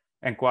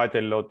and quite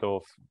a lot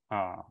of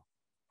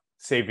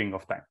saving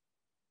of time.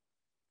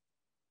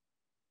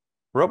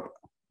 Rob,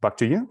 back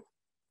to you.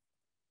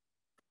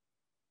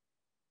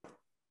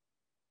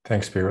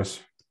 Thanks,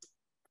 Spyros.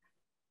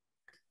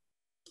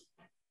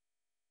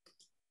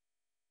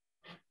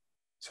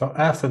 So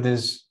after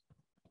this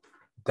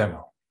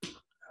demo,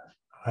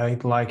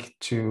 I'd like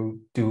to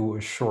do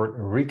a short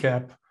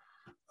recap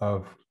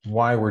of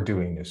why we're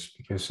doing this,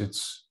 because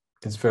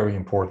it's very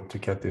important to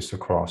get this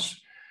across.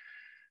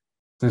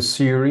 The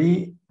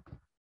CRE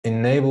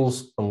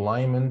enables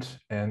alignment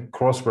and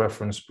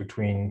cross-reference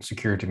between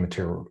security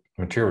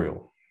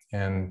material.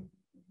 And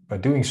by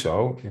doing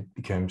so, it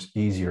becomes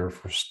easier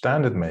for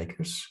standard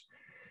makers,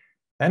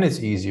 and it's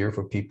easier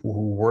for people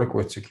who work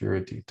with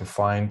security to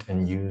find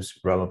and use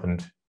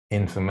relevant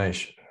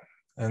information.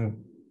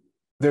 And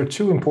there are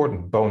two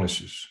important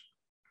bonuses.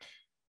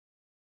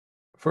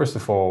 First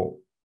of all,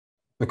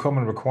 the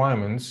common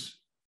requirements,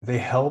 they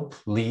help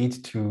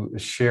lead to a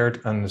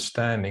shared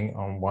understanding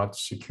on what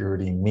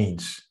security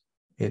means.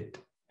 It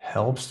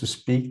helps to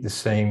speak the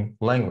same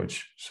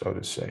language, so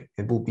to say.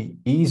 It will be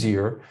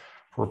easier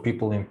for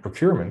people in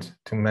procurement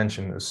to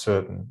mention a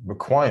certain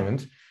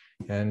requirement,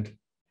 and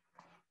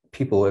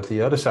people at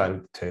the other side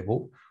of the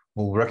table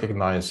will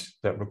recognize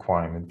that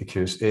requirement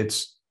because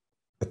it's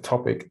a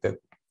topic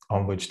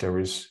on which there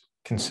is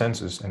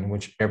consensus and in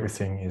which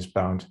everything is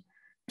bound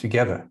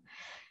together.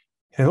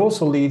 It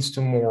also leads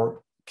to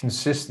more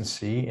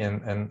consistency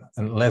and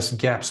less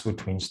gaps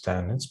between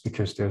standards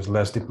because there's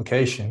less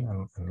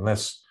duplication and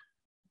less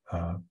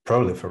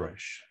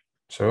proliferation.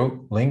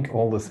 So link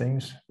all the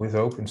things with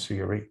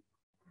openCRE.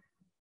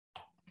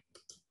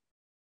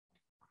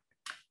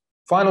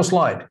 Final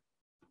slide,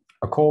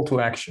 a call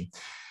to action.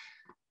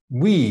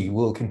 We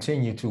will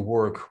continue to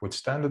work with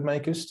standard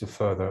makers to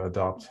further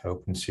adopt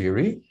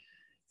openCRE,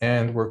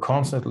 and we're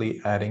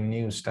constantly adding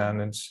new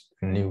standards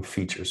and new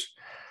features.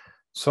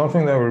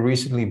 Something that we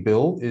recently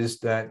built is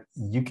that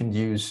you can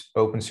use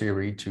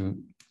openCRE to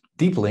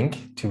deep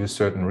link to a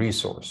certain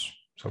resource.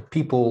 So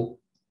people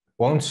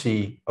won't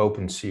see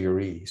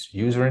openCRE's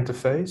user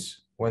interface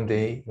when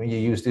you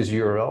use this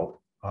URL,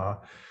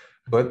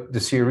 but the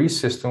CRE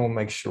system will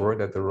make sure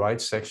that the right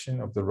section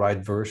of the right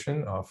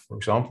version of, for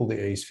example, the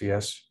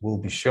ASVS will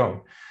be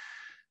shown.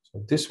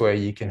 So this way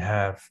you can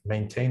have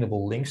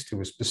maintainable links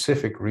to a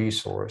specific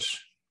resource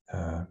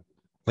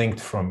linked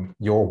from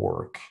your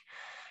work.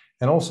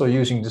 And also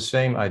using the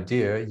same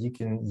idea, you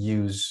can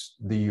use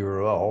the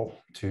URL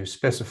to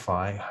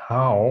specify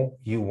how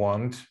you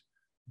want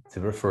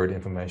the referred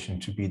information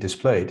to be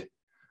displayed.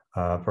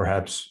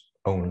 Perhaps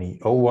only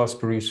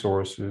OWASP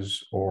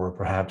resources, or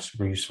perhaps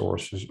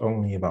resources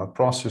only about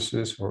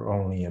processes or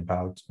only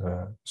about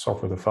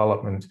software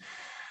development.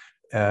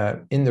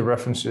 In the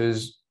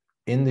references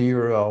in the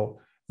URL,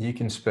 you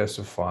can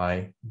specify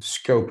the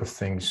scope of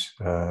things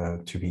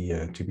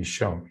to be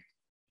shown.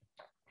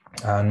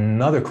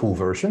 Another cool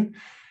version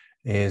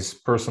is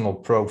personal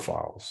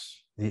profiles.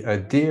 The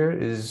idea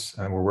is,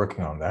 and we're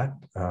working on that,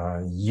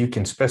 you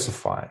can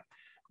specify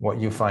what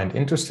you find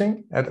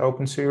interesting at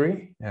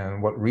openCRE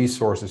and what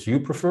resources you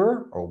prefer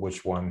or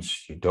which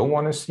ones you don't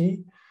want to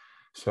see.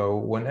 So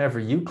whenever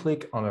you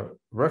click on a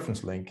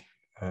reference link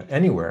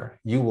anywhere,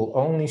 you will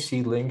only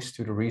see links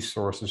to the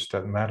resources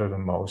that matter the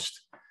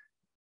most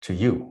to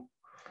you.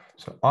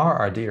 So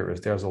our idea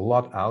is there's a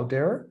lot out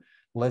there.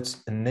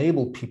 Let's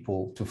enable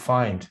people to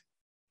find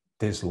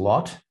this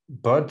lot,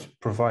 but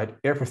provide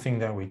everything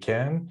that we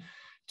can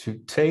to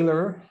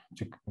tailor,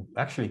 to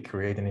actually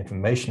create an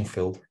information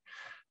filter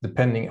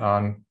depending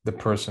on the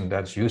person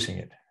that's using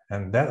it.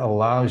 And that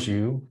allows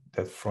you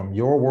that from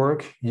your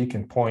work, you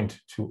can point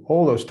to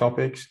all those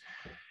topics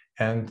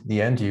and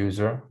the end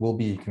user will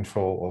be in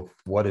control of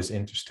what is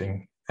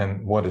interesting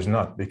and what is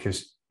not, because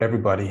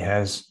everybody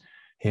has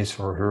his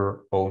or her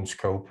own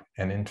scope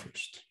and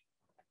interest.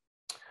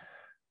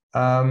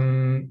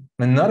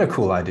 Another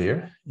cool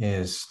idea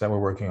is that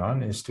we're working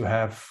on is to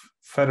have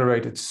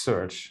federated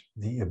search,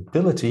 the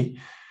ability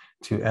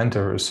to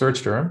enter a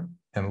search term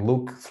and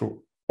look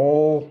through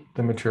all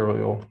the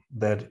material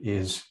that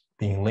is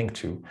being linked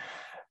to.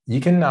 You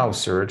can now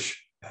search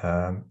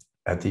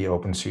at the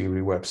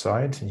openCRE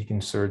website, and you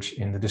can search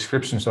in the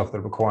descriptions of the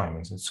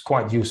requirements. It's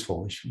quite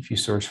useful. If you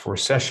search for a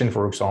session,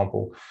 for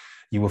example,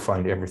 you will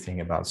find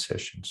everything about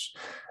sessions.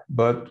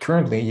 But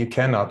currently you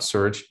cannot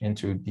search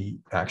into the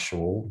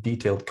actual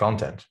detailed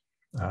content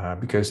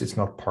because it's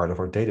not part of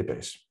our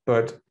database.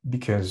 But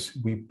because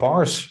we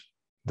parse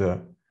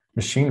the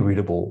machine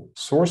readable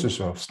sources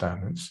of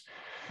standards,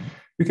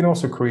 we can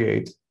also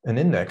create an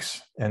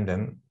index and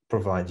then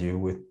provide you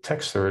with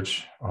text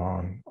search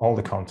on all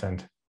the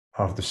content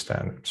of the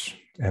standards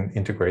and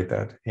integrate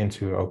that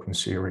into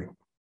openCRE.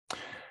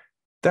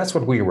 That's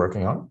what we're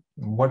working on.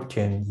 What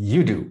can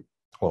you do?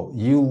 Well,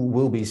 you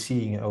will be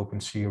seeing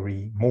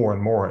openCRE more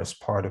and more as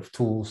part of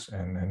tools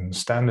and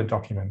standard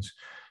documents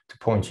to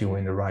point you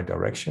in the right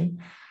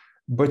direction.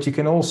 But you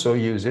can also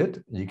use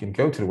it. You can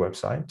go to the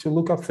website to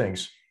look up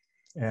things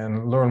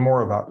and learn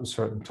more about a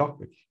certain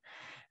topic.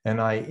 And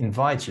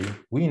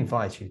we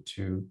invite you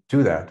to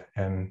do that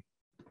and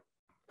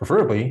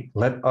preferably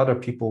let other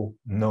people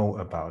know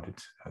about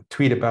it,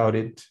 tweet about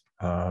it,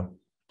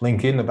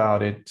 LinkedIn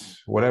about it,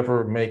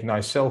 whatever, make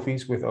nice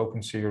selfies with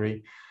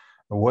openCRE,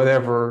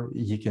 whatever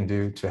you can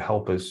do to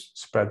help us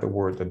spread the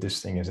word that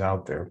this thing is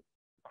out there.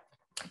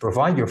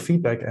 Provide your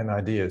feedback and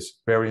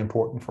ideas, very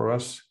important for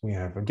us. We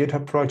have a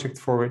GitHub project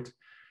for it.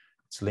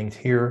 It's linked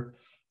here.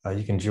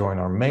 You can join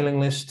our mailing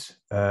list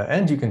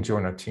and you can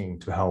join our team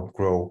to help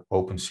grow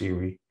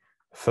openCRE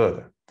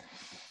further.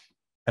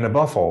 And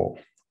above all,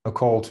 a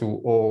call to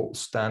all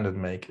standard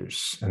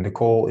makers. And the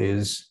call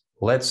is,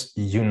 let's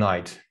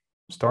unite.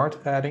 Start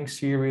adding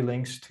CRE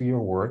links to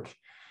your work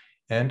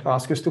and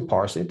ask us to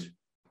parse it.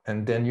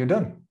 And then you're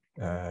done.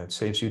 It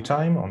saves you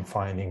time on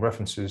finding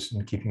references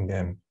and keeping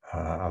them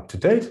up to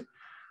date.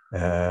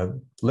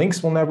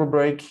 Links will never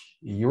break.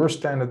 Your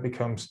standard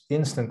becomes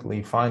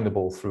instantly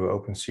findable through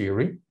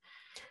openCRE.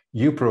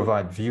 You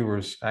provide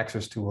viewers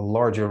access to a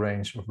larger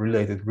range of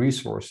related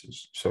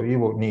resources, so you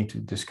won't need to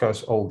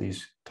discuss all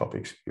these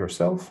topics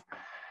yourself.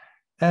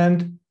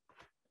 And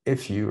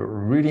if you're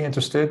really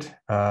interested,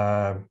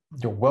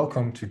 you're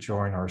welcome to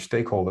join our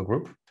stakeholder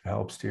group to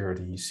help steer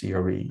the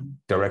CRE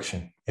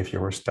direction if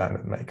you're a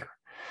standard maker.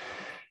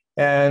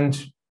 And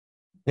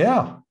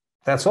yeah,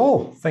 that's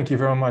all. Thank you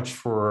very much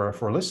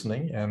for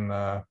listening, and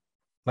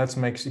let's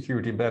make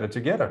security better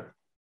together.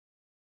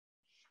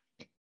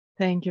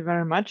 Thank you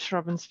very much,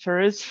 Robin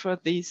Spyros, for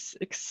this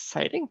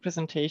exciting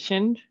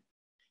presentation.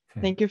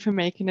 Thank you for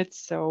making it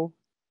so,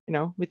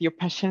 with your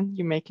passion,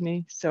 you're making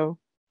it so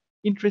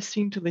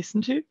interesting to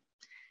listen to.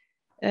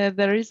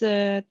 There is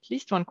at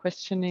least one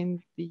question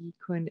in the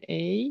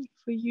Q&A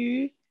for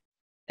you.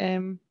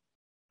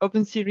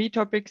 openCRE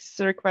topics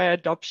require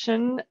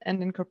adoption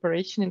and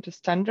incorporation into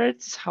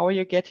standards. How are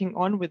you getting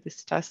on with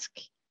this task?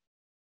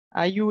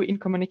 Are you in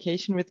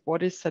communication with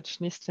bodies such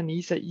NIST and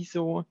NISA,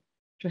 ISO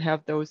to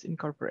have those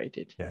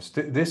incorporated? Yes,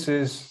 this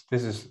is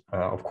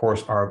of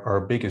course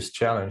our biggest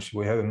challenge.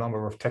 We had a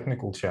number of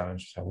technical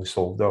challenges and we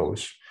solved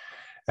those.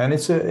 And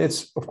it's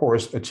of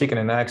course a chicken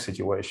and egg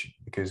situation,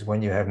 because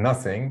when you have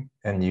nothing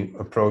and you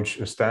approach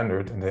a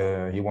standard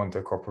and you want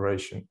a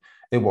corporation,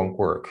 it won't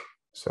work.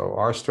 So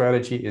our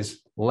strategy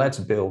is, let's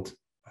build,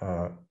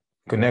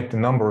 connect a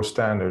number of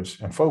standards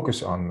and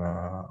focus on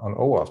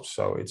OWASP.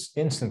 So it's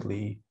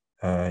instantly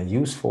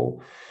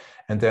useful,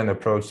 and then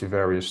approach the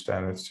various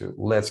standards to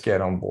let's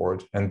get on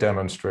board and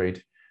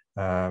demonstrate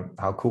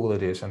how cool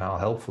it is and how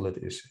helpful it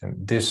is.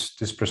 And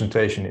this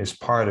presentation is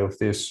part of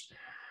this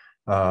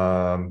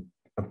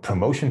a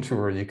promotion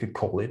tour, you could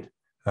call it,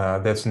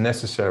 that's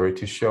necessary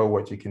to show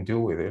what you can do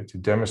with it, to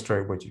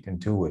demonstrate what you can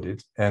do with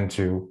it, and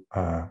to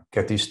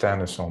get these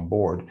standards on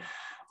board.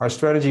 Our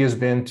strategy has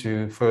been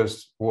to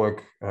first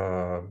work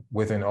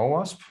within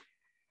OWASP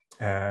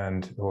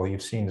and well,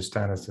 you've seen the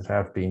standards that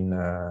have been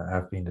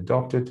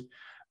adopted.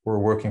 We're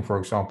working, for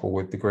example,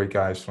 with the great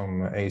guys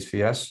from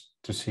ASVS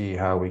to see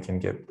how we can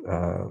get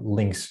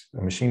links,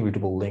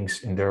 machine-readable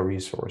links in their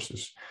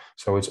resources.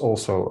 So it's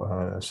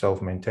also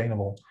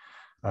self-maintainable.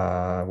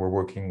 We're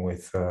working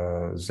with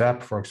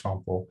ZAP, for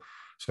example.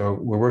 So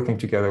we're working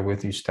together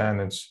with these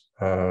standards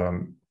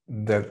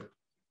that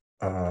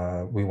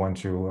we want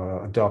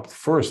to adopt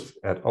first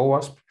at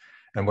OWASP.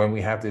 And when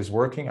we have this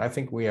working, I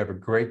think we have a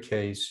great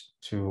case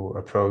to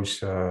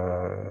approach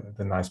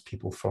the nice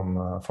people from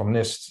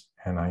NIST.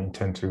 And I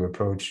intend to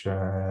approach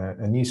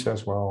ANISA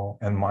as well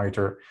and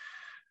MITRE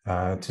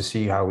to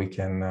see how we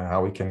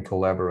can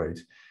collaborate.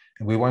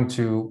 And we want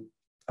to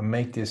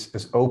make this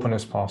as open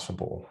as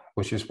possible,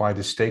 which is why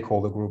the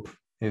stakeholder group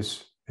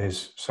is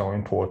so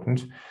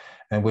important,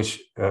 and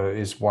which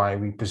is why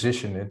we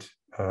position it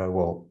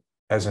well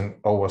as an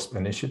OWASP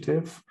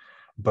initiative,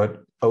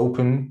 but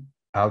open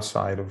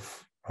outside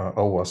of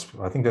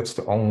OWASP. I think that's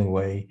the only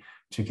way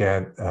to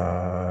get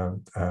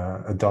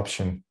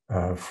adoption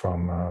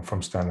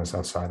from standards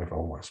outside of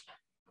OWASP.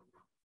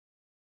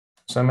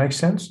 Does that make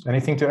sense?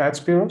 Anything to add,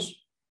 Spyros?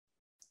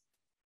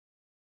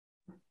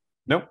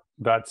 No,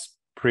 that's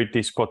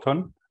pretty spot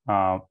on.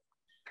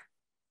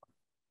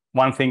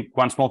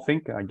 One small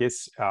thing, I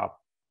guess,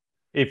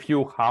 if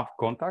you have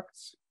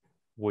contacts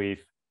with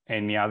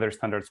any other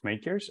standards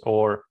makers,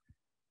 or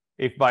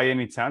if by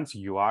any chance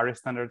you are a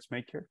standards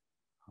maker,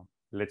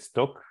 let's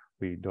talk,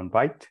 we don't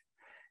bite,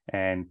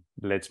 and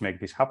let's make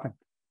this happen.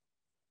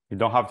 You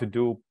don't have to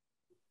do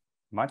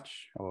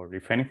much, or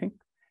if anything,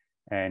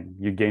 and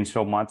you gain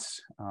so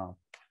much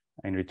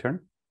in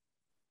return.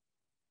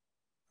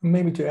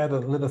 Maybe to add a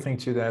little thing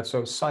to that,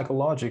 so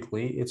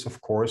psychologically, it's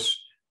of course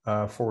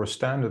for a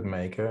standard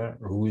maker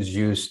who is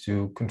used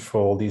to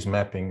control these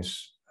mappings,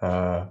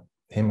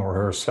 him or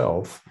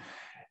herself,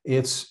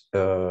 it's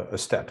a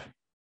step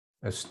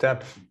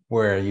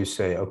where you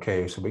say,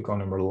 okay, so we're going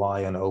to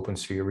rely on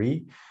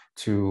openCRE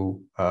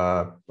to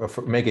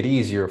make it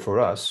easier for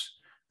us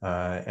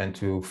and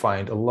to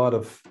find a lot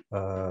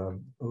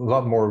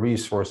more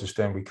resources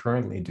than we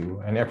currently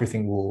do, and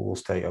everything will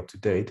stay up to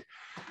date.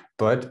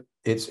 But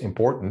it's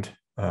important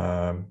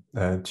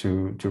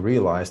to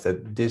realize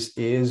that this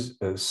is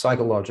a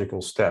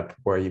psychological step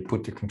where you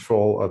put the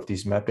control of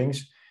these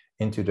mappings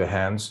into the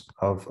hands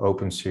of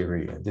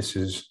openCRE. This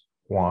is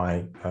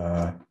why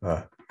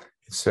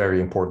it's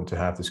very important to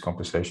have this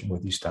conversation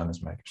with these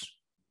standards makers.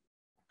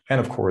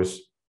 And of course,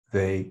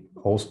 they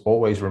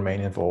always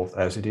remain involved,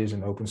 as it is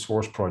an open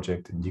source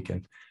project, and you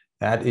can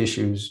add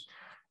issues,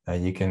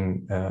 you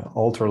can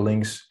alter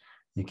links,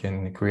 you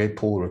can create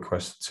pull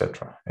requests,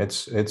 etc.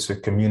 It's a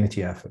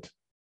community effort.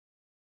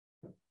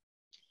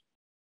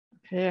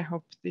 Okay, I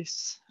hope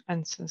this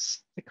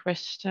answers the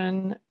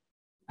question.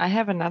 I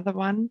have another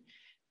one.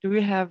 Do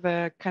we have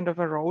a kind of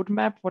a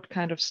roadmap? What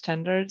kind of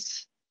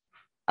standards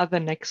are the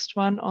next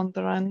one on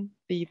the run?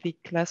 The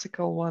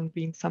classical one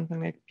being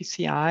something like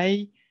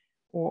PCI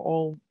or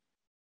all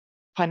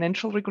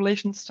financial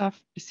regulation stuff,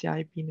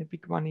 PCI being a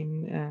big one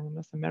in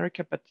North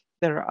America, but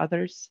there are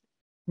others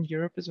in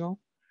Europe as well.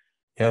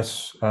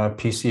 Yes,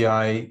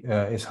 PCI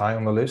is high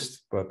on the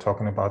list, but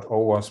talking about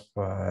OWASP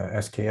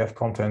SKF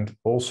content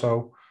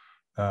also,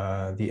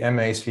 the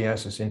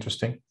MASVS is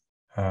interesting.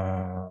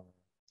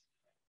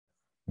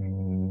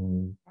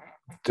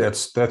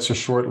 That's a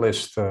short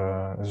list.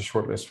 There's a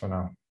short list for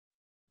now.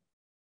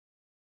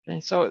 Okay,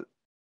 so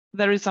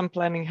there is some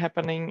planning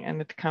happening,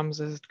 and it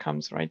comes as it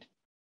comes, right?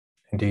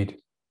 Indeed.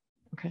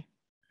 Okay.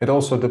 It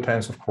also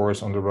depends, of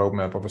course, on the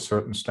roadmap of a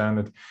certain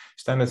standard.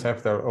 Standards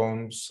have their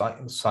own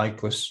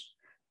cycles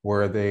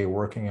where they're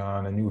working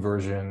on a new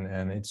version,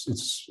 and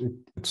it's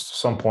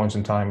some points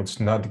in time it's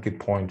not a good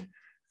point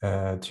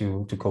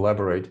to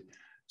collaborate.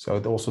 So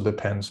it also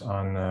depends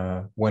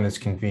on when it's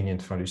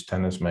convenient for these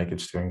standards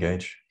makers to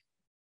engage.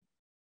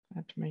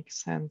 That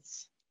makes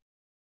sense.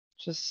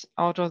 Just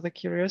out of the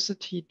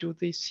curiosity, do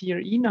the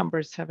CRE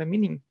numbers have a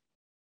meaning?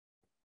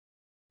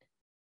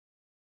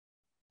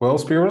 Well,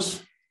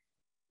 Spyros?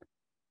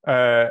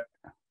 The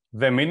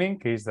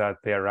meaning is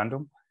that they are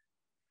random,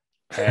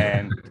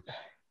 and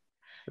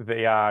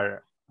they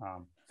are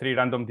 3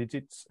 random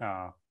digits,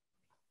 a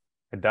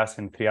dash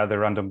and 3 other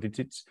random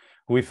digits.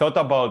 We thought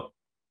about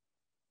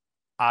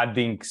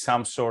adding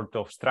some sort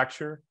of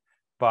structure,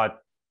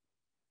 but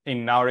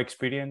in our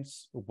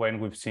experience, when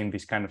we've seen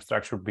this kind of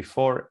structure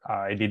before,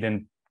 it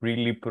didn't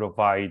really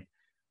provide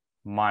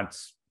much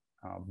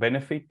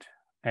benefit,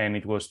 and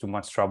it was too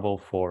much trouble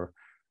for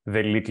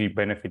the little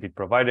benefit it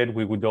provided.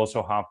 We would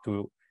also have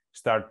to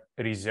start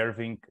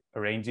reserving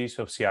ranges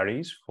of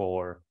CREs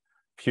for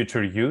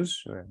future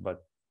use,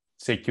 but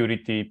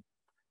security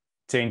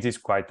changes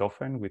quite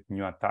often with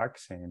new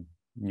attacks and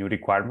new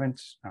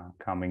requirements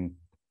coming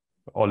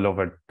all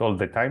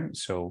the time.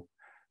 So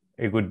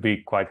it would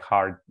be quite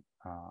hard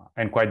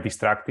and quite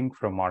distracting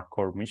from our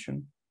core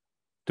mission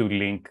to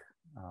link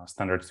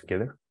standards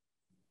together.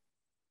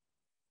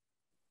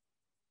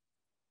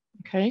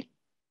 Okay.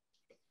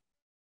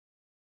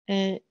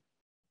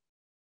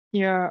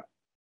 Yeah,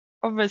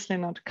 obviously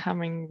not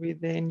coming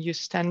with a new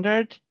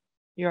standard.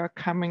 You are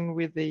coming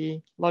with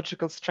a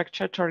logical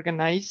structure to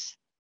organize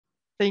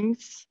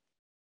things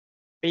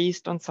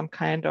based on some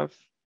kind of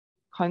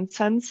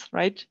consensus,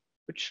 right?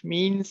 Which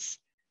means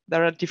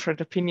there are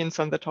different opinions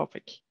on the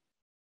topic.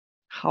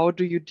 How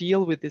do you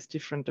deal with these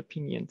different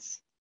opinions?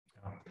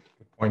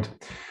 Good point.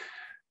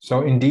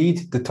 So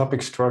indeed, the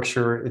topic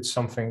structure, it's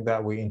something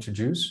that we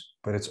introduce,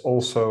 but it's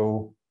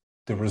also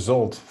the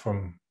result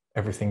from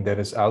everything that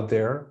is out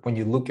there. When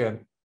you look at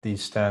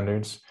these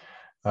standards,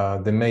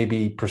 they may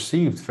be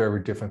perceived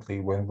very differently.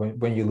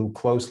 When you look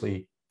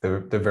closely,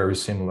 they're very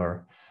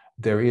similar.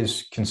 There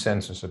is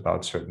consensus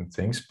about certain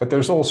things, but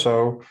there's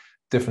also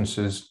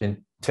differences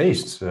in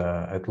tastes,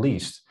 at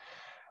least.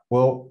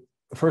 Well,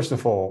 first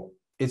of all,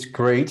 it's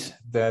great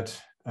that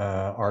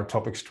our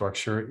topic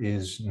structure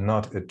is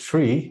not a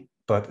tree,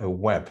 but a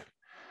web.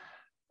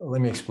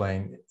 Let me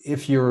explain.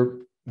 If you're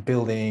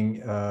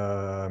building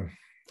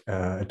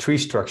a tree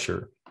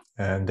structure,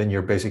 and then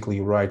you're basically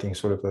writing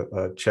sort of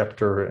a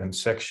chapter and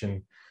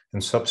section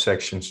and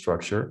subsection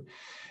structure,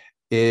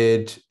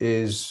 you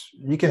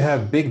can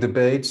have big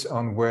debates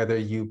on whether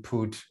you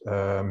put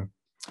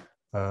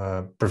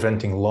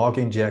preventing log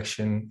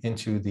injection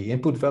into the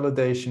input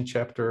validation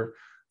chapter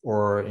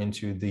or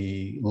into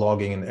the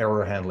logging and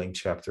error handling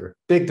chapter.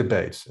 Big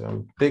debates,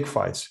 big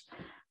fights.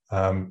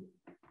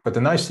 But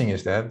the nice thing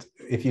is that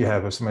if you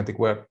have a semantic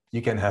web,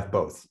 you can have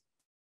both.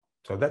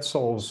 So that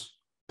solves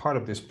part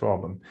of this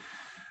problem.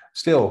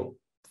 Still,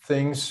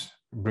 things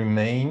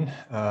remain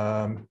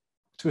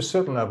to a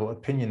certain level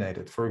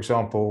opinionated. For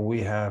example,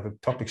 we have a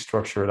topic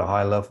structure at a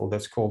high level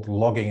that's called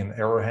logging and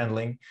error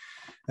handling.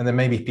 And there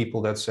may be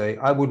people that say,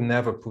 I would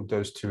never put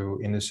those two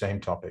in the same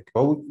topic.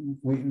 Well,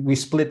 we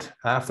split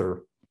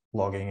after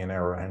logging and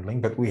error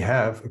handling, but we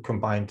have a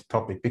combined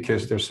topic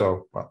because they're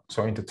so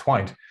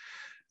intertwined.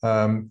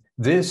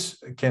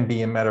 This can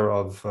be a matter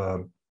of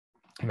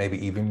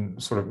maybe even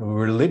sort of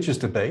religious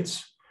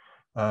debates,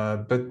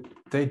 but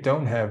they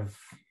don't have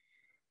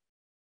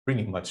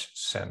really much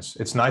sense.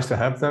 It's nice to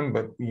have them,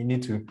 but you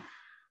need to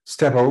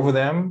step over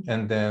them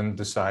and then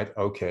decide,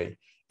 okay,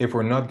 if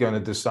we're not going to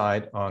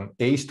decide on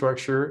a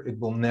structure, it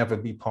will never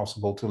be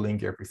possible to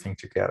link everything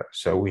together.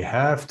 So we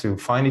have to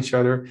find each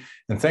other.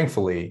 And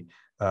thankfully,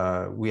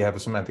 we have a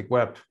semantic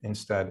web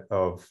instead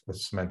of a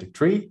semantic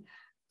tree.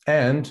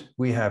 And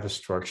we have a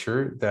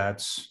structure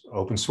that's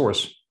open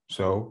source.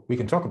 So we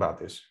can talk about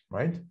this,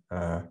 right?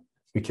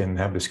 We can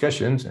have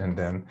discussions and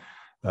then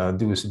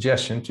do a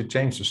suggestion to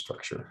change the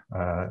structure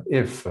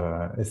if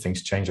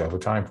things change over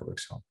time, for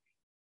example.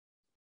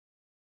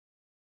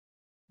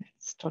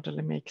 It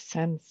totally makes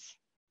sense.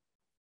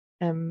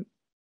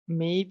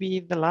 Maybe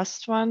the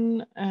last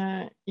one,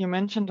 you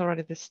mentioned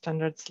already the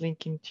standards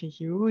linking to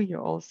you. You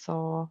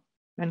also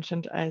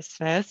mentioned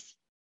ISVS.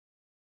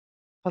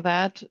 For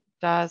that,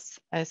 does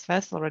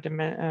ISVS already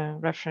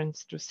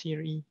reference to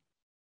CRE?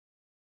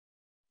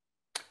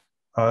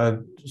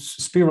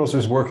 Spyros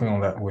is working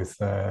on that with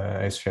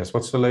ISVS.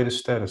 What's the latest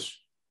status?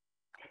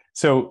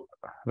 So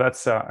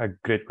that's a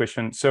great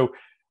question. So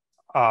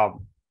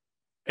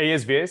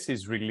ASVS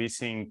is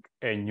releasing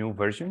a new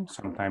version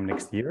sometime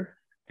next year,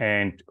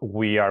 and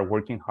we are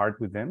working hard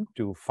with them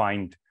to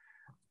find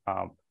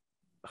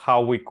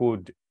how we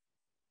could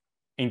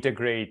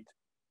integrate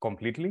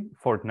completely.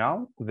 For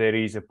now, there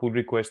is a pull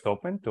request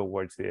open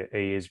towards the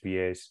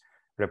ASVS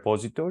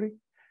repository,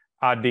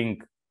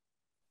 adding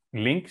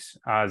links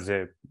as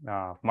a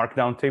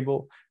markdown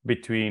table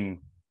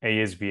between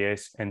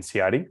ASVS and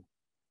CRE.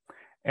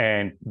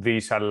 And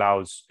this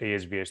allows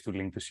ASVS to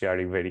link to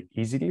CRE very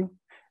easily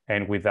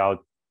and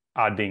without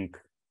adding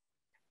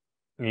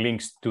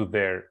links to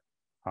their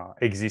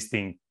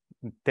existing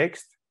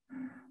text.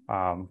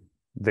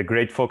 The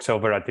great folks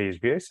over at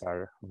ASVS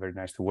are very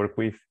nice to work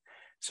with.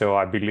 So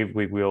I believe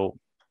we will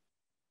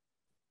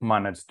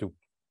manage to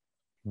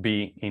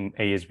be in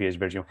ASVS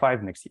version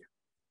 5 next year.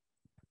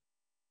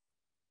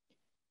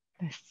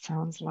 This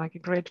sounds like a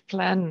great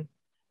plan.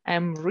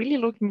 I'm really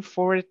looking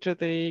forward to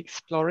the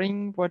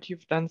exploring what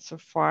you've done so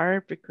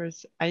far,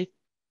 because I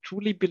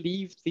truly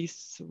believe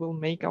this will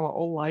make our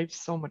whole lives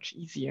so much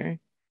easier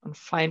on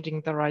finding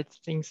the right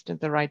things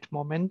at the right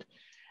moment.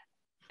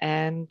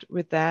 And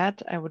with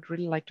that, I would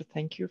really like to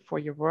thank you for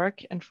your work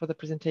and for the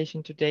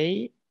presentation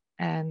today,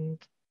 and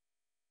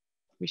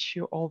wish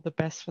you all the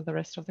best for the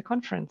rest of the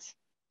conference.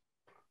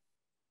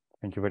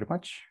 Thank you very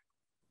much.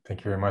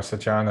 Thank you very much,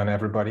 Tatjana, and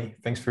everybody.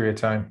 Thanks for your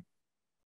time.